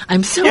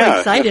so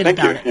excited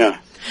about it. Yeah.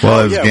 Well,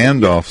 as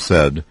Gandalf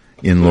said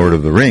in Lord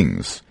of the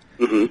Rings,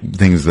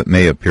 things that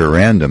may appear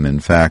random,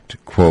 in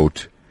fact,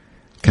 quote,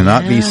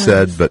 cannot be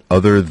said but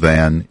other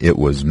than it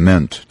was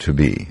meant to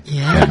be,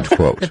 end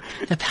quote.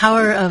 The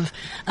power of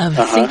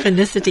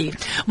synchronicity.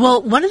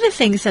 Well, one of the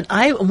things that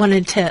I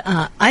wanted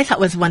to, I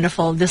thought was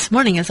wonderful this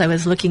morning as I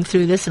was looking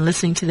through this and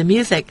listening to the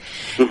music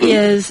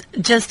is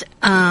just,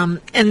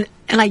 and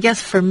I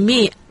guess for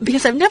me,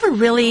 because I've never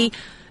really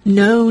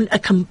known a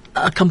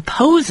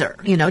composer,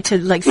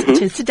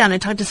 to sit down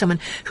and talk to someone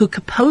who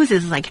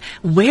composes, like,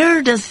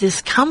 where does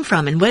this come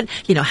from? And what,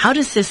 how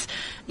does this,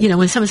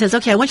 when someone says,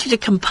 okay, I want you to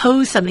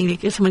compose something,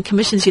 if someone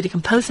commissions you to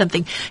compose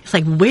something, it's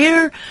like,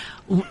 where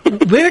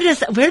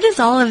does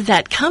all of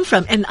that come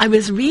from? And I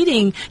was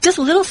reading just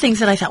little things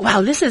that I thought,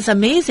 wow, this is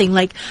amazing.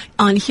 Like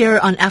on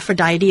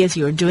Aphrodite, as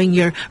you were doing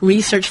your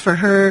research for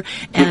her,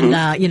 and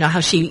how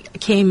she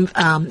came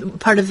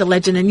part of the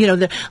legend,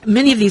 and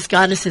many of these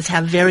goddesses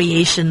have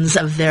variations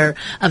of their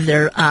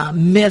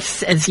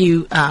myths as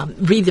you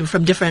read them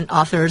from different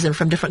authors and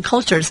from different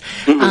cultures.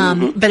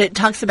 But it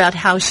talks about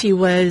how she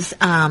was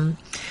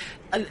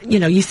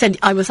you said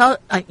I was all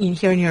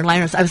here in your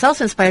liners. I was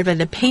also inspired by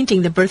the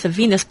painting "The Birth of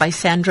Venus" by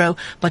Sandro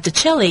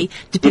Botticelli,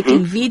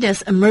 depicting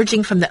Venus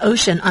emerging from the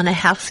ocean on a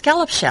half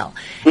scallop shell.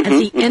 At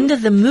the end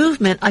of the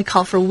movement, I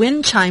call for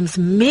wind chimes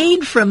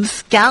made from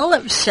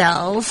scallop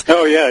shells.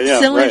 Oh yeah,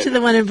 similar right. to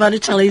the one in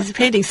Botticelli's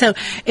painting. So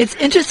it's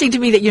interesting to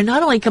me that you're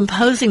not only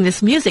composing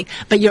this music,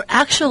 but you're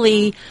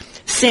actually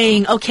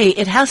saying, okay,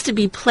 it has to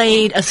be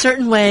played a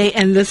certain way,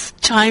 and the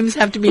chimes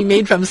have to be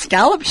made from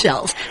scallop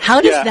shells.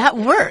 How does that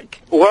work?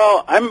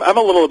 Well, I'm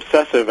a little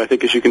obsessive, I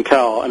think, as you can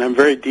tell, and I'm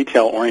very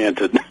detail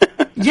oriented.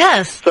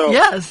 Yes.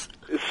 Yes.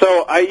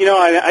 So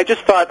I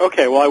just thought,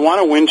 okay, well, I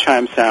want a wind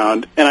chime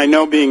sound, and I'm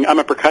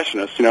a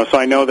percussionist, so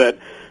I know that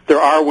there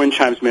are wind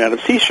chimes made out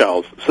of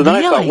seashells. So then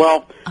I thought,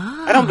 well,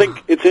 I don't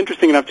think it's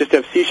interesting enough just to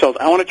have seashells.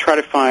 I want to try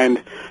to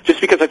find, just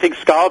because I think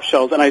scallop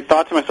shells, and I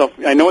thought to myself,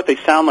 I know what they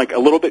sound like, a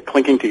little bit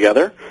clinking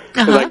together.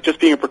 Like just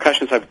being a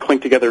percussionist, I've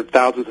clinked together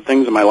thousands of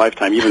things in my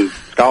lifetime, even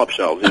scallop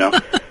shells,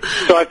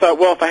 So I thought,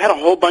 well, if I had a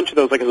whole bunch of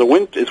those, like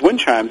as wind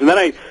chimes, and then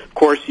I, of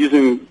course,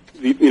 using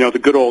the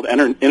good old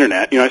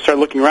internet, I started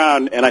looking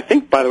around, and I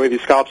think, by the way,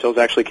 these scallop shells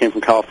actually came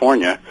from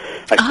California,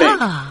 I think.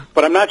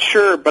 But I'm not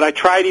sure, but I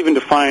tried even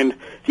to find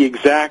the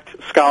exact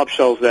scallop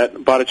shells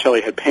that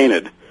Botticelli had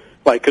painted,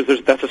 because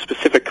that's a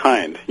specific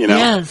kind,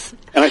 Yes.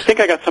 And I think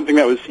I got something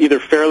that was either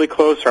fairly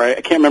close, or I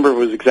can't remember if it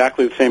was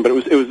exactly the same, but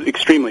it was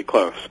extremely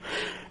close.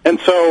 And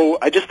so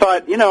I just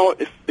thought,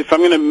 if I'm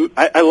going to,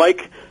 I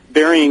like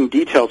burying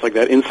details like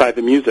that inside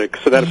the music,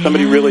 so that if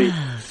somebody really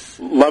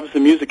loves the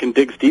music and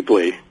digs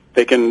deeply,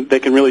 they can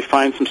really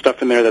find some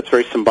stuff in there that's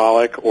very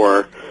symbolic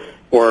or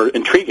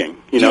intriguing.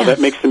 That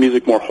makes the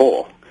music more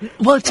whole.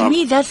 Well, to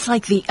me, that's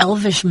like the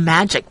elvish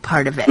magic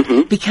part of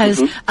it.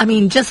 Because, I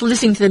mean, just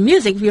listening to the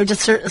music, if you're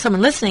just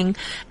someone listening,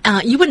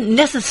 you wouldn't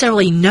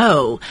necessarily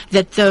know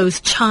that those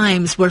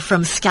chimes were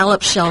from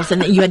scallop shells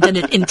and that you had done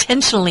it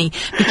intentionally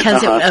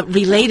because it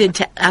related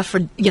to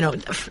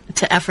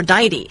to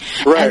Aphrodite.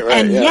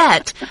 And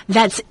yet,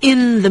 that's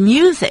in the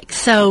music.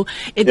 So,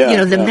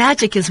 the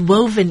magic is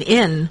woven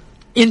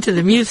into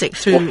the music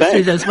through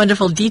those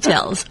wonderful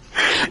details.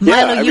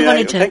 Milo, you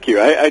wanted to... Thank you.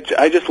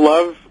 I just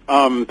love...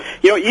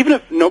 even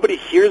if nobody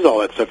hears all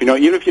that stuff,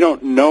 even if you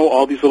don't know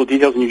all these little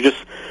details and you just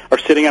are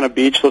sitting on a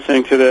beach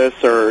listening to this,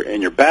 or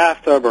in your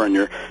bathtub, or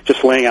you're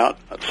just laying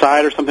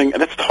outside or something,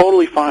 and that's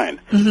totally fine.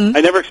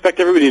 I never expect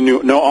everybody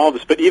to know all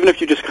this, but even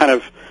if you just kind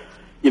of,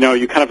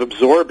 you kind of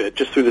absorb it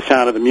just through the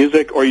sound of the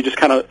music, or you just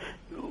kind of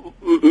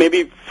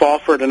maybe fall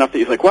for it enough that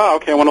you're like, wow,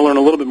 okay, I want to learn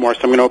a little bit more,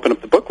 so I'm going to open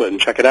up the booklet and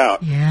check it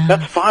out. Yes.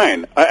 That's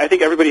fine. I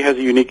think everybody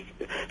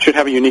should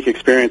have a unique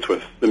experience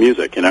with the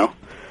music,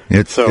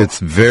 It's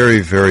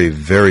very, very,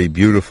 very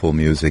beautiful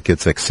music.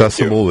 It's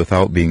accessible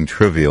without being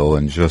trivial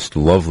and just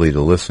lovely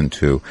to listen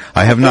to.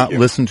 I have not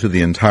listened to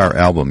the entire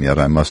album yet,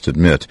 I must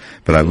admit,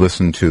 but I've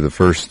listened to the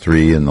first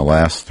 3 and the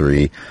last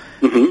 3.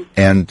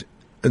 And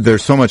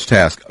there's so much to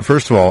ask.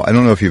 First of all, I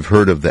don't know if you've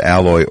heard of the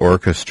Alloy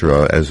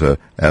Orchestra as a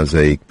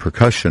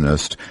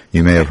percussionist.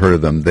 You may have heard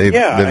of them. They've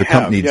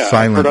accompanied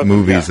silent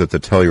movies at the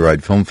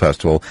Telluride Film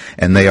Festival,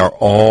 and they are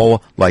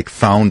all like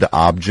found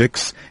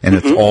objects, and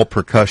it's all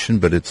percussion,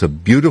 but it's a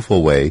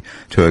beautiful way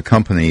to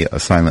accompany a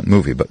silent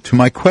movie. But to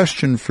my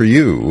question for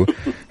you,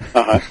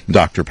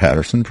 Dr.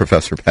 Patterson,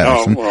 Professor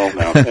Patterson. Oh,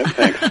 well, no,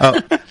 thanks.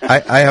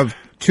 I have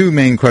 2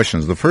 main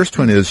questions. The first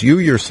one is, you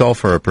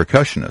yourself are a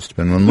percussionist,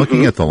 and when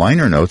looking at the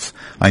liner notes,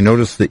 I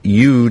noticed that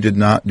you did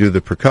not do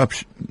the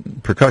percussion.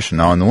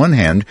 Now, on the one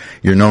hand,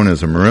 you're known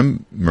as a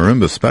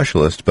marimba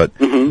specialist, but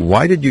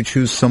why did you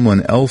choose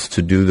someone else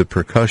to do the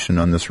percussion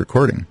on this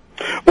recording?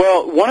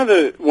 Well, one of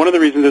the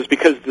reasons is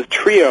because the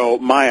trio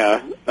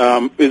Maya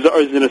is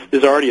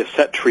already a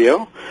set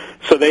trio.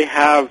 So they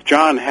have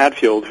John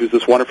Hadfield, who's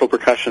this wonderful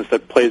percussionist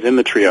that plays in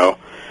the trio,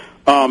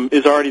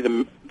 is already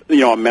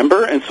a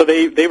member, and so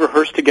they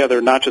rehearse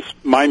together, not just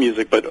my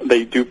music, but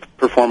they do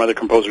perform other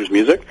composers'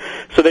 music.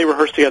 So they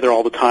rehearse together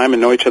all the time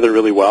and know each other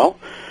really well.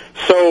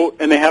 So,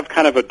 and they have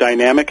kind of a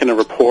dynamic and a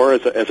rapport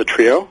as a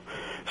trio.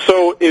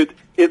 So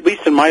at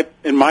least in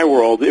my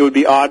world, it would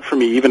be odd for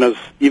me, even as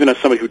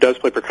somebody who does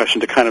play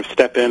percussion, to kind of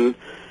step in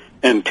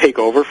and take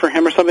over for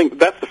him or something.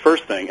 That's the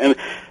first thing. And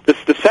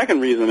the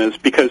second reason is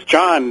because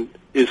John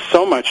is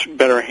so much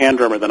better a hand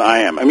drummer than I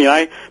am. I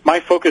mean,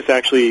 my focus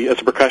actually as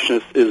a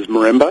percussionist is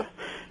marimba,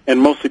 and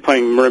mostly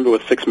playing marimba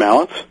with 6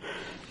 mallets,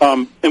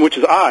 and which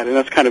is odd, and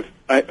that's kind of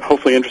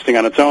hopefully interesting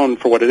on its own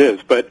for what it is.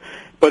 But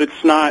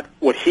it's not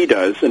what he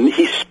does, and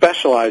he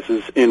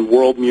specializes in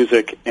world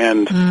music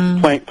and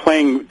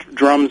playing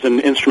drums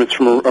and instruments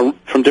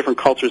from different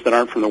cultures that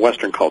aren't from the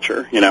Western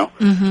culture.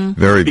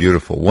 Very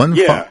beautiful.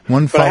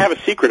 But I have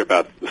a secret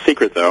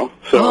though.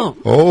 So,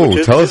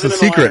 tell us the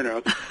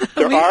secret.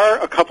 There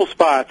are a couple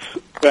spots.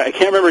 I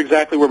can't remember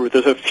exactly where, but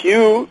there's a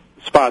few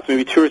spots,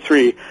 maybe 2 or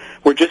 3.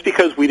 Where just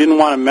because we didn't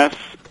want to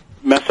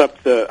mess up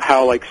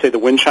how, like, say, the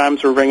wind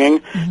chimes were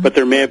ringing, but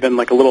there may have been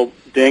like a little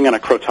ding on a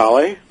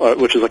crotale,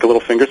 which is like a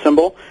little finger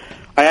cymbal,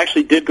 I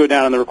actually did go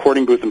down in the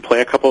recording booth and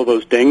play a couple of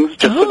those dings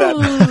just so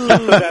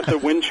that the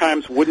wind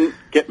chimes wouldn't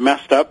get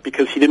messed up,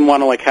 because he didn't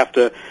want to have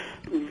to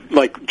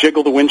like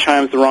jiggle the wind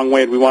chimes the wrong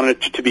way, and we wanted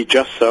it to be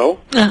just so.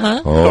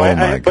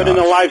 Uh-huh. But in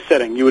a live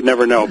setting, you would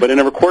never know. But in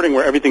a recording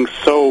where everything's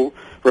so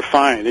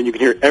refined and you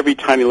can hear every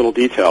tiny little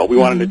detail, we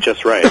wanted it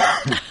just right.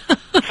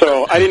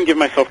 So I didn't give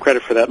myself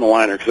credit for that in the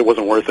liner because it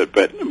wasn't worth it,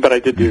 but I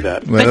did do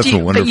that. Well, that's a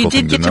wonderful but you did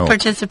thing get to know.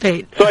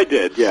 participate. So I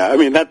did, yeah. I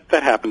mean, that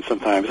happens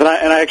sometimes. And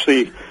I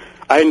actually,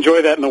 I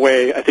enjoy that in a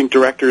way I think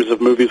directors of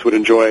movies would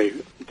enjoy,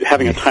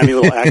 having a tiny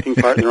little acting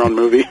part in their own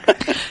movie.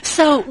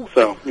 So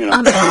you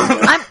know.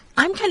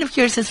 I'm kind of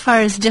curious as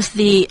far as just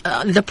the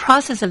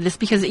process of this,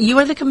 because you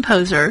are the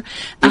composer.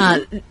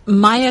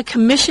 Maya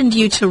commissioned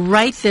you to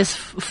write this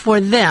for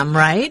them,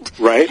 right?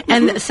 Right.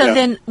 And so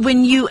then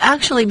when you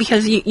actually,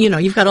 because you know,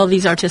 you've got all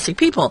these artistic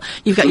people,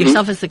 you've got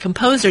yourself as the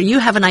composer, you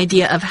have an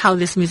idea of how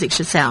this music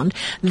should sound.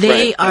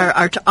 They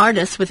are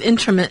artists with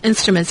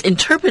instruments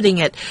interpreting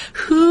it.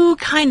 Who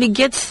kind of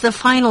gets the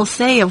final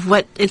say of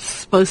what it's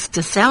supposed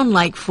to sound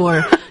like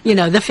for, you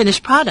know, the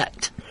finished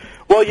product?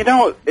 Well, you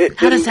know,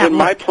 in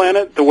My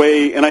Planet, the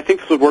way, and I think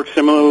this would work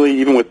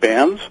similarly even with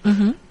bands,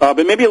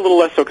 but maybe a little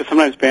less so because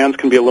sometimes bands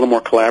can be a little more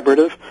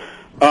collaborative.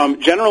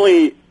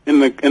 Generally,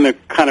 in the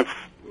kind of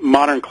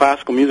modern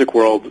classical music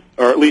world,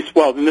 or at least,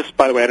 well, in this,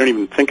 by the way, I don't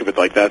even think of it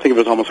like that. I think of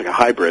it as almost like a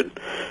hybrid,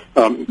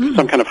 some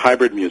kind of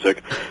hybrid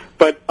music.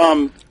 But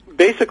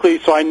basically,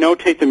 so I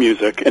notate the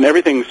music, and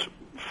everything's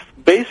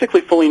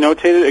basically fully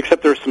notated,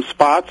 except there are some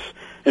spots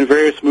and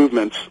various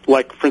movements,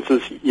 like, for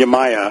instance,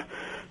 Yamaya,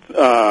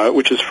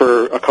 which is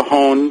for a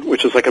cajon,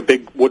 which is like a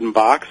big wooden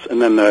box,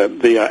 and then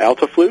the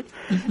alto flute.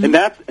 In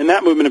that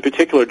movement in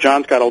particular,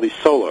 John's got all these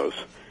solos,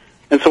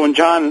 and so when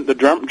John the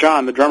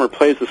drummer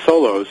plays the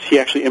solos, he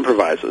actually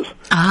improvises.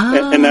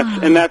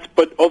 And that's.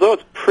 But although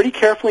it's pretty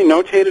carefully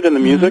notated in the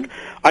music,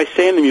 I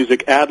say in the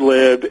music ad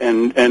lib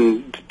and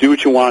do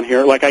what you want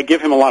here. Like I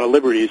give him a lot of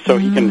liberties so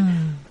he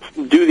can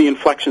do the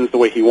inflections the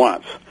way he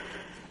wants.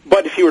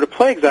 But if he were to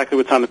play exactly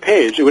what's on the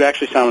page, it would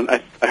actually sound,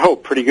 I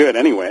hope, pretty good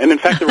anyway. And in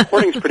fact, the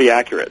recording's pretty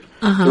accurate.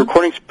 The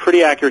recording's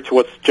pretty accurate to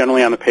what's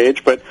generally on the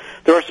page, but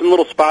there are some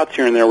little spots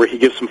here and there where he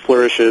gives some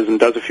flourishes and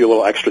does a few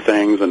little extra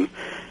things, and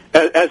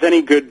as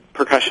any good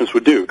percussionist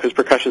would do, because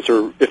percussionists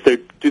are, if they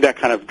do that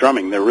kind of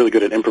drumming, they're really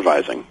good at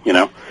improvising, you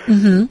know?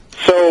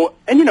 So,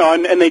 and you know,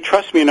 and they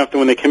trust me enough that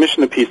when they commission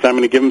the piece, I'm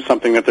going to give them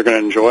something that they're going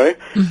to enjoy.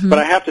 But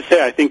I have to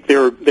say, I think they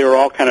were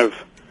all kind of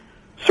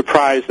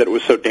surprised that it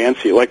was so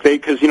dancey, like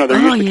because you know they're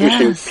used to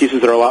commissioning pieces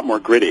that are a lot more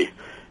gritty,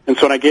 and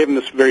so when I gave them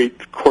this very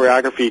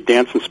choreography,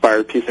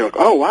 dance-inspired piece, they're like,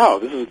 "Oh wow,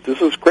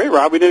 this is great,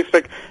 Rob. We didn't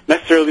expect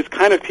necessarily this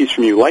kind of piece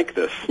from you like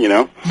this, you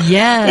know."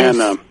 Yes.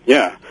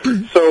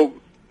 And so,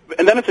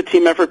 and then it's a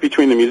team effort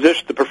between the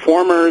musicians, the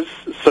performers.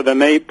 So then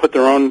they put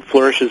their own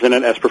flourishes in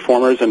it as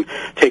performers and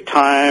take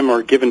time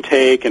or give and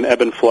take and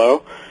ebb and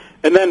flow.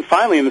 And then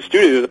finally, in the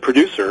studio, the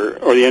producer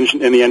or the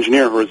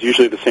engineer, who is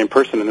usually the same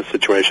person in this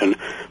situation,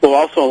 will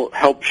also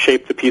help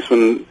shape the piece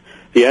when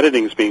the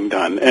editing is being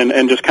done,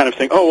 and just kind of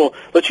saying, oh, well,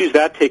 let's use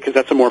that take because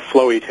that's a more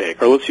flowy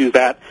take, or let's use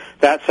that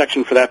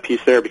section for that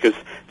piece there because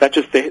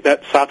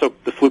that Sato,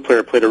 the flute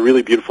player, played a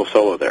really beautiful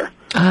solo there.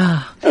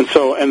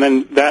 And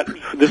then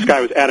this guy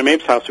was Adam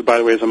Apeshouse, who, by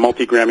the way, is a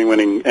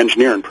multi-Grammy-winning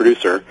engineer and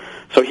producer,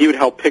 so he would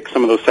help pick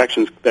some of those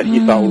sections that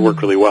he thought would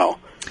work really well.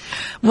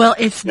 Well,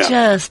 it's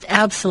just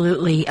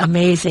absolutely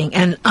amazing.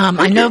 And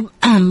I know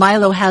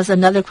Milo has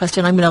another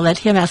question I'm going to let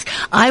him ask.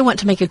 I want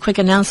to make a quick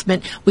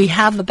announcement. We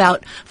have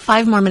about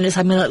 5 more minutes.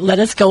 I'm going to let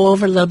us go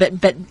over a little bit,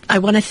 but I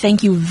want to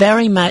thank you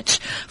very much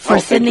for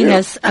sending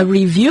us a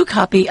review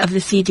copy of the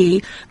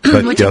CD,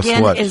 which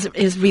again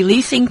is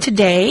releasing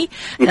today.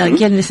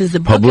 Again, this is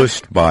the book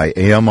published by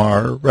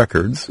AMR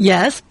Records.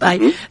 Yes,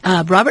 by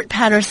Robert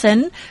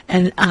Patterson,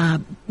 and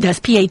that's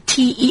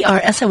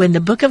Paterson,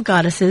 the Book of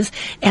Goddesses,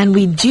 and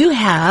we do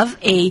have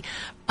a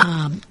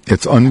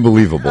it's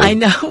unbelievable. I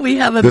know. We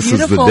have a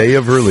beautiful is the day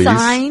of release.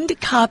 Signed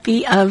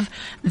copy of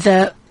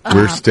the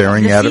we're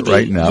staring at CD. it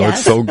right now. Yes.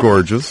 It's so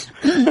gorgeous.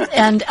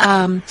 And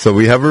so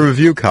we have a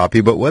review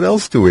copy, but what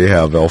else do we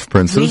have, Elf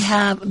Princess? We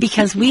have,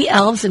 because we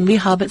elves and we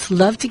hobbits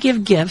love to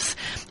give gifts,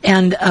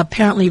 and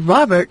apparently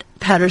Robert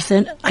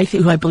Patterson,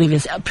 who I believe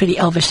is pretty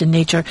elvish in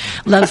nature,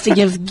 loves to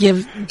give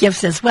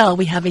gifts as well.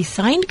 We have a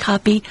signed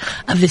copy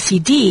of the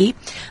CD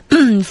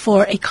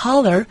for a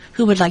caller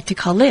who would like to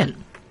call in.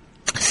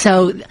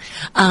 So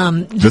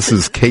this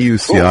is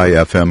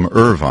KUCI-FM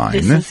Irvine.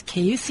 This is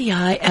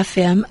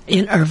KUCI-FM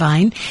in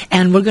Irvine,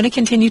 and we're going to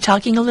continue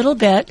talking a little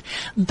bit,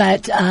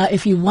 but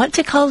if you want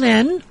to call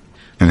in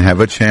and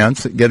have a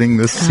chance at getting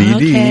this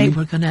CD. Okay,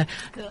 we're going to...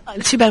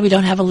 too bad we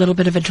don't have a little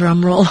bit of a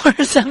drum roll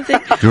or something.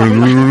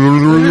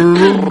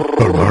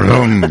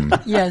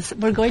 Yes,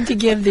 we're going to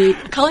give the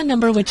call-in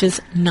number, which is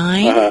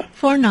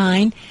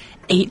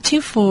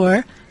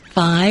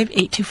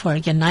 949-824-5824.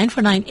 Again,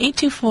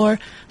 949-824-5824.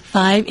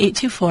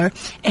 5824.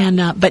 And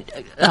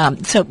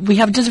so we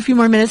have just a few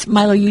more minutes.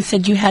 Milo, you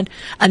said you had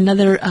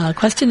another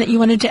question that you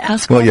wanted to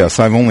ask. Well, yes,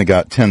 I've only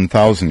got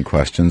 10,000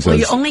 questions. Well,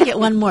 you only get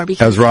one more.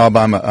 Because as Rob,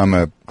 I'm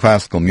a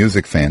classical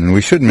music fan, and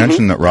we should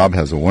mention that Rob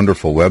has a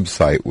wonderful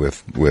website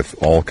with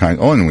all kinds.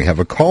 Oh, and we have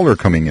a caller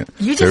coming in.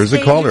 There's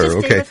a caller.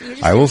 Okay,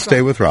 I will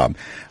stay with Rob.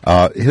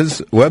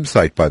 His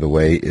website, by the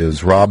way,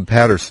 is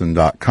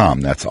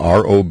robpatterson.com. That's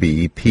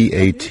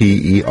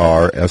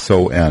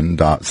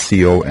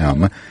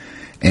ROBPATERSON.com.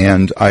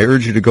 And I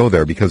urge you to go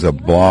there because a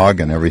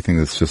blog and everything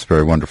that's just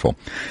very wonderful.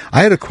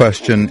 I had a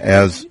question,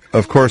 as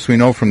of course we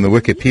know from the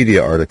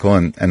Wikipedia article,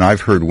 and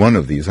I've heard one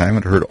of these. I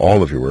haven't heard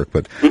all of your work,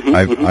 but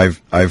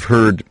I've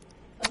heard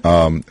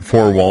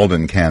Four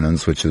Walden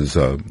Canons, which is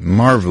a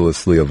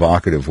marvelously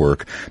evocative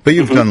work. But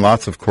you've done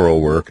lots of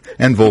choral work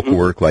and vocal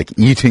work, like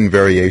Eating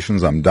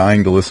Variations. I'm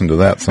dying to listen to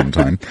that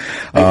sometime.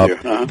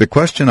 The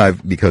question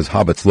because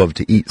hobbits love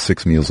to eat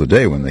 6 meals a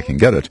day when they can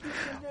get it.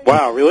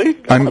 Wow, really?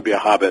 I want to be a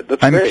hobbit.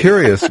 That's I'm great.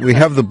 curious. We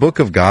have the Book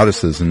of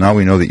Goddesses, and now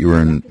we know that you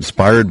were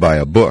inspired by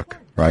a book,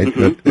 right?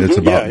 It's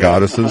about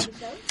goddesses.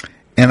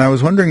 And I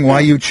was wondering why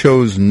you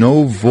chose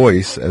no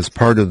voice as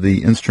part of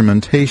the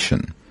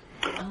instrumentation.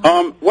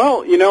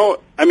 Well,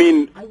 I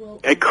mean,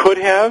 I could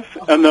have,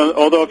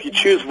 although if you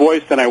choose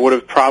voice, then I would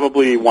have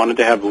probably wanted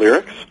to have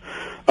lyrics.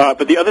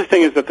 But the other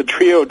thing is that the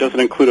trio doesn't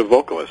include a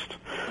vocalist.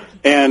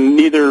 And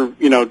neither,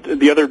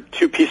 the other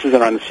 2 pieces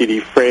that are on the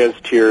CD, Freya's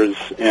Tears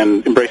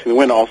and Embracing the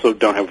Wind, also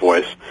don't have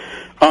voice.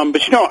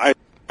 But I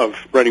love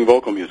writing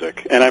vocal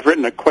music, and I've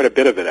written quite a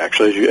bit of it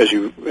actually, as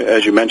you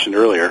mentioned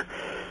earlier.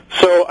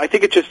 So I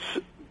think it just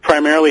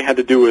primarily had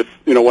to do with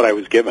what I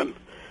was given.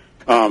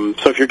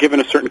 So if you're given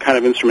a certain kind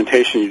of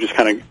instrumentation, you just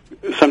kind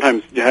of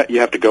sometimes you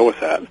have to go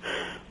with that.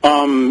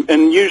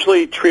 And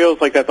usually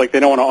trios like that, they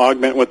don't want to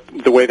augment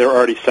with the way they're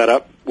already set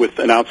up with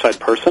an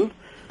outside person.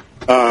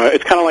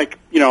 It's kind of like,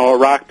 a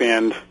rock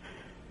band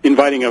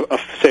inviting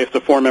say it's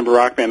a 4-member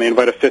rock band, they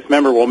invite a 5th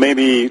member. Well,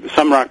 maybe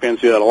some rock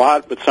bands do that a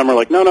lot, but some are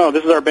like, no,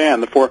 this is our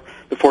band, the four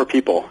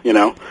people,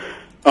 So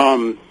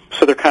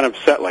they're kind of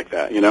set like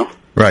that,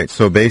 Right.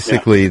 So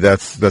basically,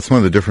 that's one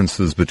of the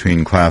differences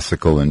between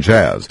classical and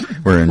jazz.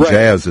 Where in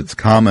jazz, it's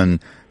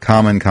common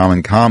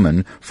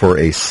for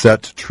a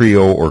set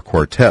trio or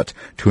quartet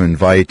to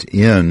invite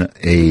in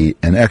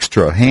an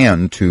extra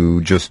hand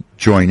to just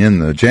join in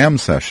the jam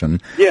session.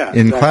 Yeah.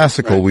 In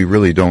classical, we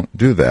really don't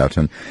do that,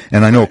 and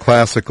I know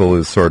classical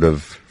is sort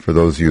of, for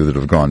those of you that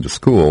have gone to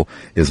school,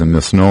 is a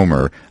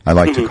misnomer. I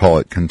like to call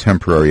it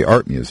contemporary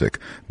art music,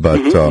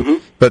 but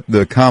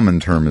the common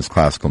term is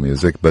classical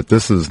music. But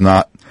this is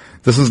not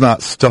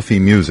stuffy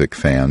music,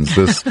 fans.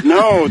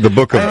 The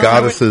Book of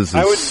Goddesses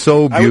is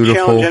so beautiful. I would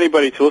challenge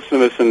anybody to listen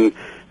to this and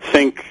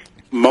think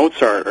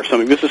Mozart or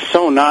something. This is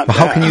so not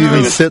How can you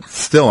even sit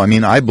still? I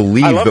mean, I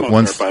believe I love that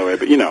Mozart, by the way,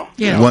 but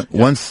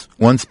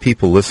once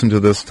people listen to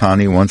this,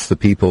 Tani, once the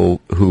people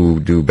who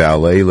do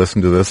ballet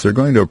listen to this, they're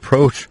going to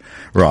approach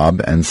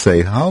Rob and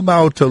say, how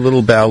about a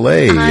little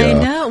ballet? I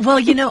know. Well,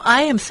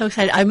 I am so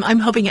excited. I'm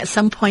hoping at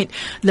some point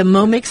the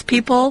Momix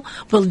people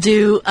will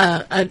do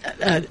a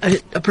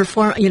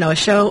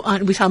show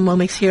on. We saw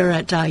Momix here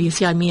at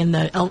UCI, me and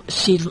the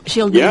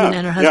Shield Woman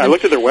and her husband. Yeah, I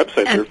looked at their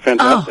website. They're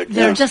fantastic.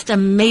 They're just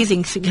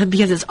amazing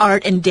because it's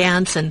art and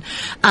dance, and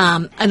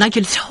I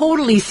could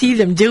totally see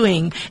them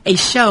doing a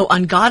show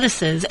on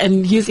goddesses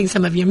and using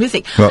some of your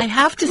music. Well, I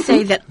have to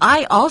say that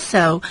I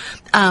also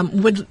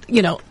would,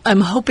 I'm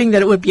hoping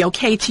that it would be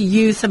okay to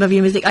use some of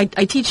your music.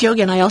 I teach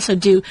yoga, and I also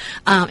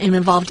am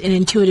involved in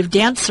intuitive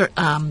dance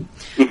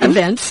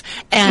events,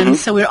 and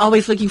so we're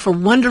always looking for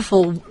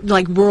wonderful,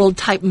 world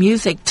type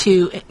music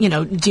to,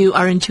 do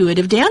our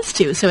intuitive dance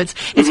to. So it's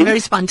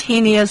very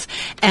spontaneous,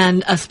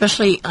 and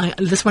especially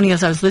this morning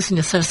as I was listening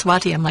to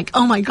Saraswati, I'm like,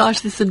 oh my gosh,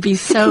 this would be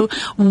so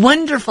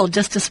wonderful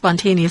just to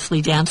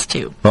spontaneously dance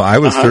to. Well, I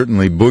was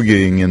certainly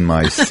boogieing in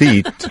my seat.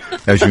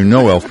 As you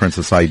know, Elf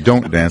Princess, I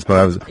don't dance, but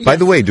I was. Yes. By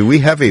the way, do we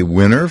have a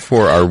winner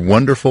for our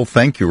wonderful?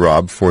 Thank you,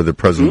 Rob, for the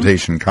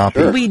presentation copy.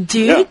 Sure. We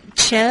do. Yeah.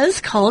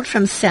 Ches called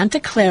from Santa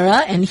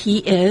Clara, and he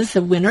is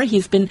the winner.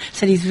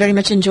 Said he's very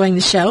much enjoying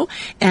the show,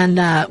 and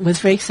was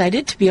very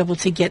excited to be able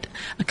to get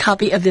a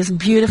copy of this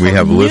beautiful. We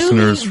have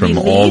listeners from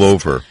all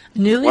over.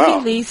 Newly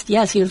released,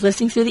 yes, he was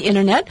listening through the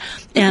internet,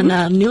 and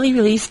newly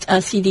released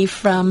CD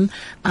from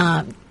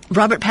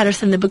Robert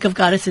Patterson, The Book of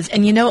Goddesses.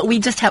 And you know what? We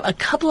just have a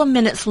couple of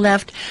minutes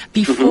left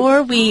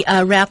before we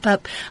wrap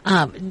up.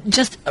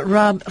 Just,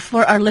 Rob,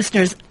 for our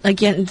listeners,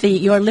 again,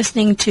 you're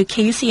listening to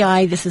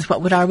KUCI. This is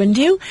What Would Arwen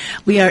Do?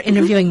 We are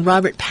interviewing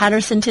Robert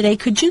Patterson today.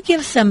 Could you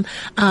give some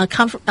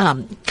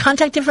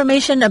contact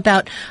information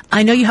about,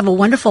 I know you have a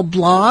wonderful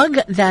blog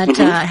that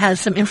has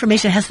some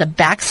information, has the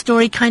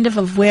backstory kind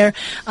of where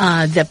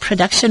the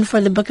production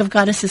for The Book of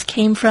Goddesses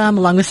came from,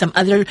 along with some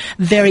other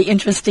very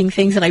interesting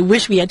things that I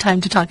wish we had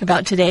time to talk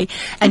about today.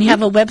 And you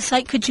have a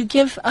website. Could you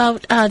give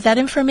out that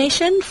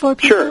information for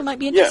people who might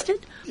be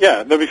interested?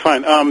 Yeah, that'd be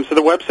fine. So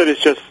the website is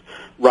just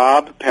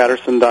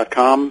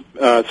robpatterson.com.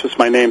 It's just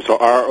my name, so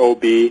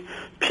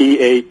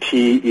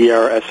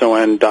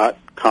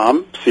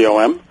ROBPATERSON.com,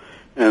 COM.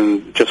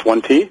 and just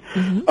one T.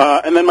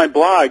 And then my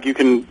blog, you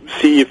can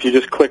see if you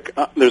just click,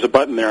 there's a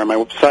button there on my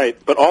website.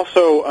 But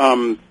also,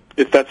 I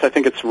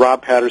think it's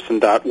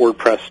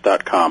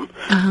robpatterson.wordpress.com.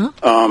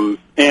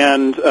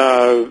 And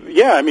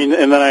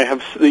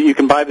then you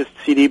can buy this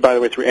CD, by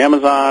the way, through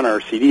Amazon or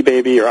CD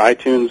Baby or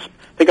iTunes. I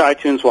think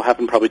iTunes will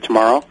happen probably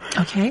tomorrow.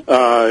 Okay.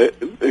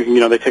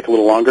 They take a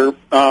little longer.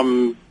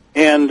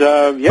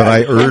 But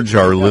I urge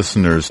our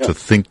listeners to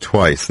think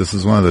twice. This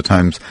is one of the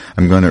times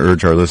I'm going to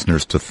urge our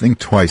listeners to think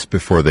twice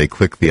before they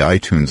click the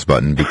iTunes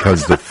button,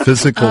 because the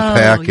physical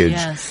package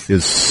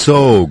is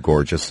so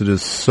gorgeous. It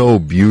is so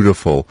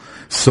beautiful,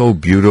 so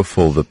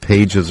beautiful. The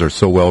pages are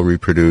so well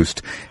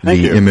reproduced.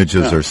 The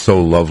images are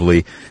so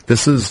lovely.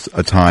 This is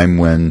a time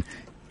when,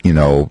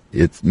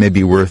 it may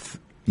be worth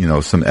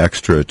some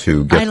extra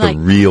to get the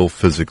real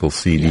physical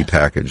CD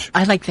package.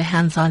 I like the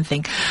hands-on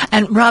thing.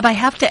 And Rob, I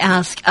have to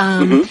ask,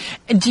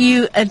 do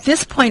you, at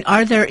this point,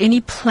 are there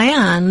any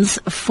plans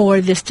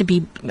for this to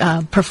be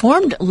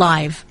performed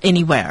live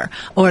anywhere?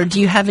 Or do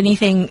you have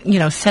anything,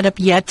 set up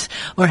yet?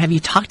 Or have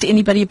you talked to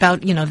anybody about,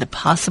 the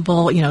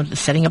possible,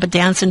 setting up a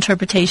dance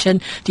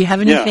interpretation? Do you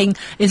have anything,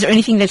 is there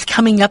anything that's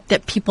coming up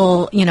that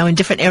people, in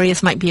different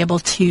areas might be able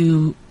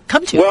to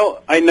come to?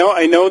 Well, I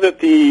know that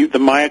the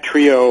Maya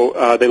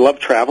Trio, they love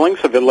traveling,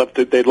 so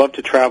they'd love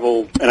to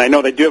travel, and I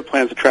know they do have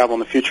plans to travel in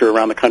the future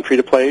around the country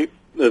to play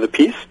the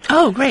piece.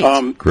 Oh, great!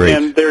 Great.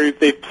 And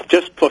they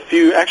just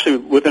actually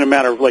within a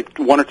matter of like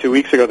 1 or 2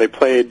 weeks ago, they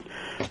played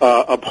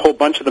a whole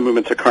bunch of the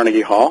movements at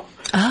Carnegie Hall.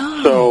 Oh,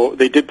 so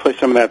they did play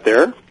some of that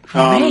there.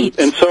 Great.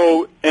 And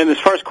as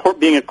far as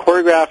being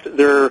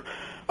choreographed,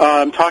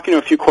 I'm talking to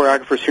a few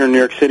choreographers here in New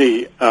York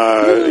City,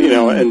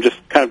 and just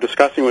kind of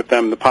discussing with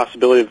them the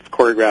possibility of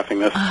choreographing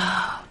this.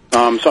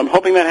 So I'm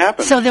hoping that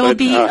happens. So there will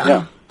be,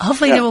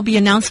 hopefully there will be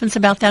announcements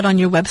about that on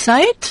your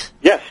website?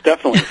 Yes,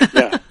 definitely.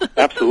 Yeah,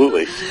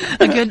 absolutely.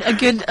 A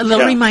good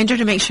little reminder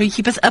to make sure you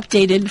keep us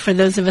updated for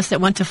those of us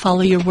that want to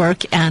follow your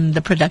work and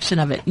the production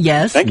of it.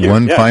 Yes? Thank you.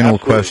 One final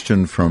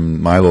question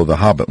from Milo the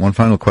Hobbit. One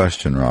final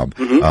question, Rob.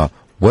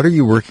 What are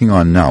you working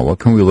on now? What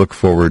can we look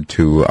forward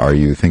to? Are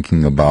you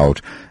thinking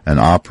about an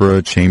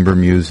opera, chamber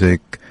music,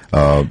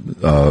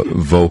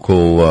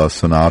 vocal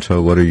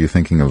sonata? What are you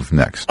thinking of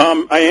next?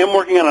 I am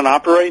working on an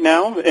opera right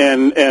now,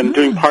 and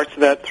doing parts of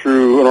that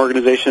through an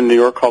organization in New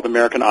York called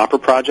American Opera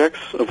Projects,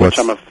 of which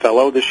I'm a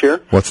fellow this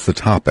year. What's the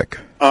topic?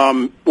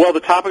 Well,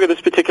 the topic of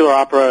this particular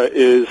opera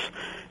is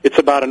it's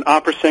about an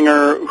opera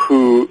singer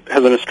who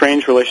has an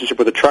estranged relationship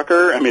with a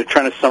trucker.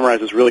 Trying to summarize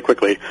this really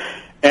quickly,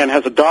 and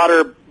has a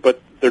daughter,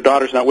 but their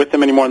daughter's not with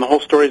them anymore, and the whole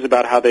story is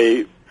about how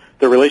their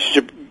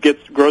relationship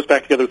grows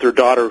back together with their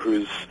daughter,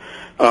 who's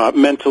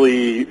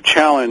mentally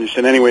challenged.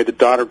 And anyway, the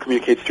daughter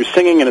communicates through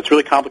singing, and it's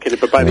really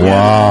complicated. But by the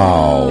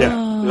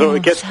end, so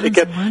it gets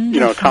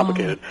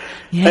complicated.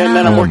 Yeah. And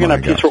then I'm working on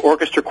a piece for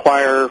orchestra,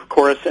 choir,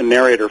 chorus, and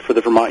narrator for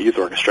the Vermont Youth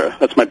Orchestra.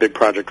 That's my big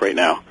project right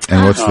now.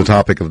 And what's the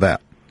topic of that?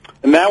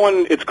 And that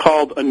one, it's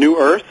called A New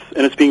Earth,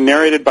 and it's being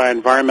narrated by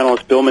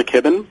environmentalist Bill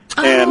McKibben,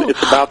 and it's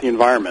about the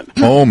environment.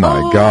 Oh,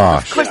 my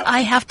gosh. Of course,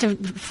 I have to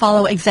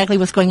follow exactly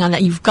what's going on.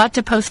 That you've got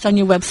to post on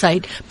your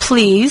website,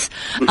 please,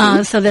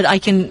 so that I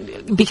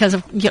can, because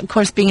of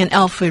course, being an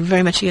elf, we're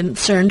very much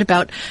concerned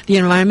about the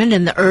environment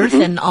and the earth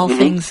and all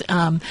things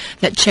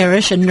that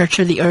cherish and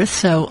nurture the earth.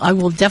 So I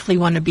will definitely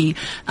want to be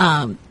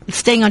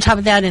staying on top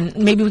of that, and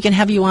maybe we can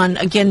have you on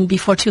again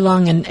before too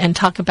long and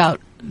talk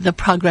about the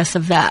progress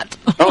of that.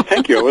 Oh,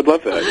 thank you. I would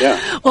love that,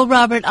 yeah. Well,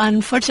 Robert,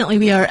 unfortunately,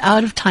 we are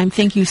out of time.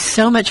 Thank you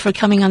so much for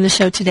coming on the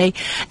show today,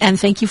 and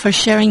thank you for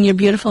sharing your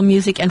beautiful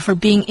music and for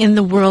being in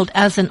the world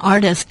as an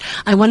artist.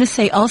 I want to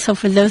say also,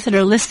 for those that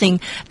are listening,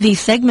 the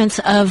segments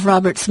of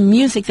Robert's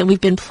music that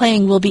we've been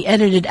playing will be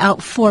edited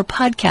out for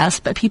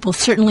podcasts, but people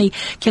certainly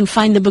can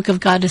find the Book of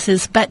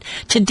Goddesses. But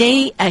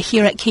today,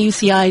 here at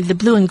KUCI, the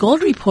Blue and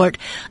Gold Report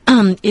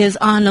is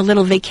on a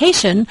little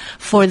vacation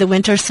for the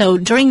winter, so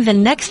during the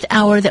next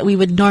hour that we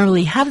would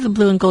normally have the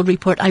Blue and Gold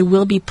Report, I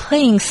will be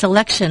playing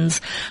selections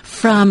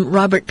from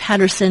Robert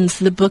Patterson's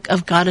The Book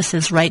of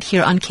Goddesses right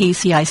here on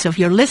KUCI. So if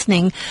you're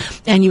listening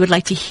and you would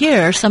like to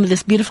hear some of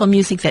this beautiful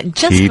music that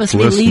just was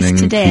released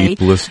today, keep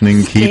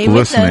listening.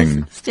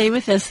 Stay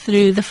with us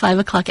through the 5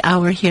 o'clock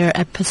hour here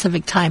at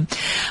Pacific Time.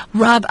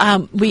 Rob,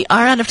 we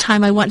are out of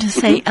time. I want to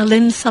say,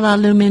 Alin Sala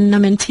Lumin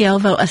Namin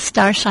Tielvo, a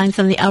star shines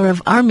on the hour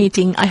of our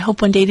meeting. I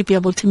hope one day to be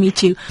able to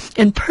meet you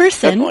in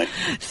person,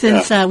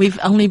 since we've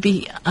only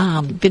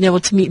been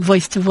able to meet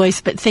voice to voice.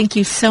 But thank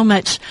you so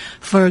much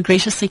for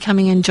graciously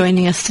coming and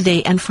joining us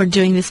today, and for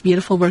doing this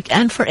beautiful work,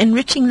 and for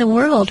enriching the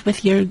world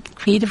with your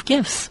creative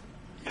gifts.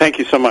 Thank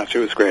you so much. It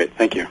was great.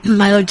 Thank you.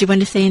 Milo, do you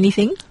want to say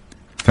anything?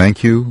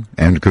 Thank you,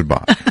 and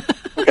goodbye.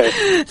 Okay.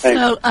 Thanks.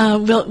 So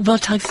we'll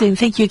talk soon.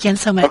 Thank you again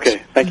so much.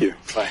 Okay. Thank you.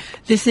 Bye.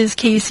 This is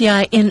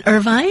KUCI in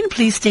Irvine.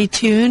 Please stay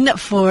tuned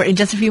for, in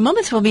just a few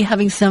moments, we'll be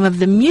having some of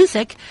the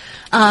music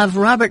of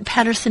Robert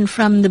Patterson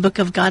from the Book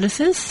of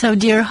Goddesses. So,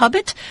 dear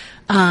Hobbit,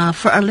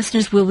 for our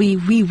listeners, we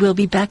will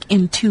be back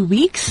in 2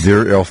 weeks.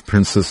 Dear Elf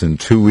Princess, in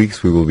 2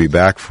 weeks we will be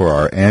back for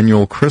our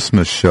annual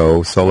Christmas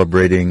show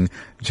celebrating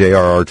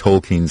J.R.R.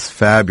 Tolkien's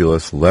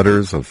fabulous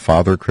Letters of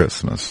Father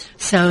Christmas.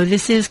 So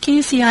this is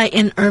KUCI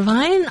in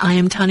Irvine. I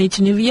am Tani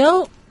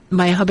Tenuvio.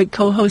 My Hobbit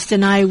co-host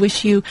and I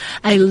wish you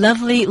a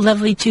lovely,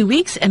 lovely 2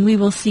 weeks, and we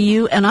will see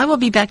you. And I will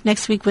be back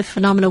next week with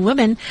Phenomenal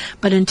Women.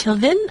 But until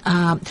then,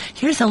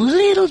 here's a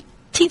little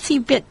teensy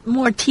bit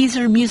more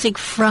teaser music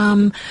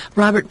from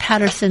Robert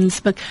Patterson's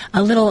book,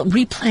 a little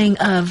replaying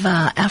of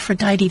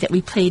Aphrodite that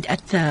we played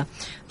at the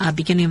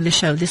beginning of the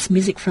show. This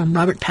music from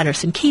Robert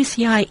Patterson,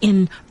 KUCI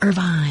in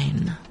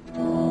Irvine.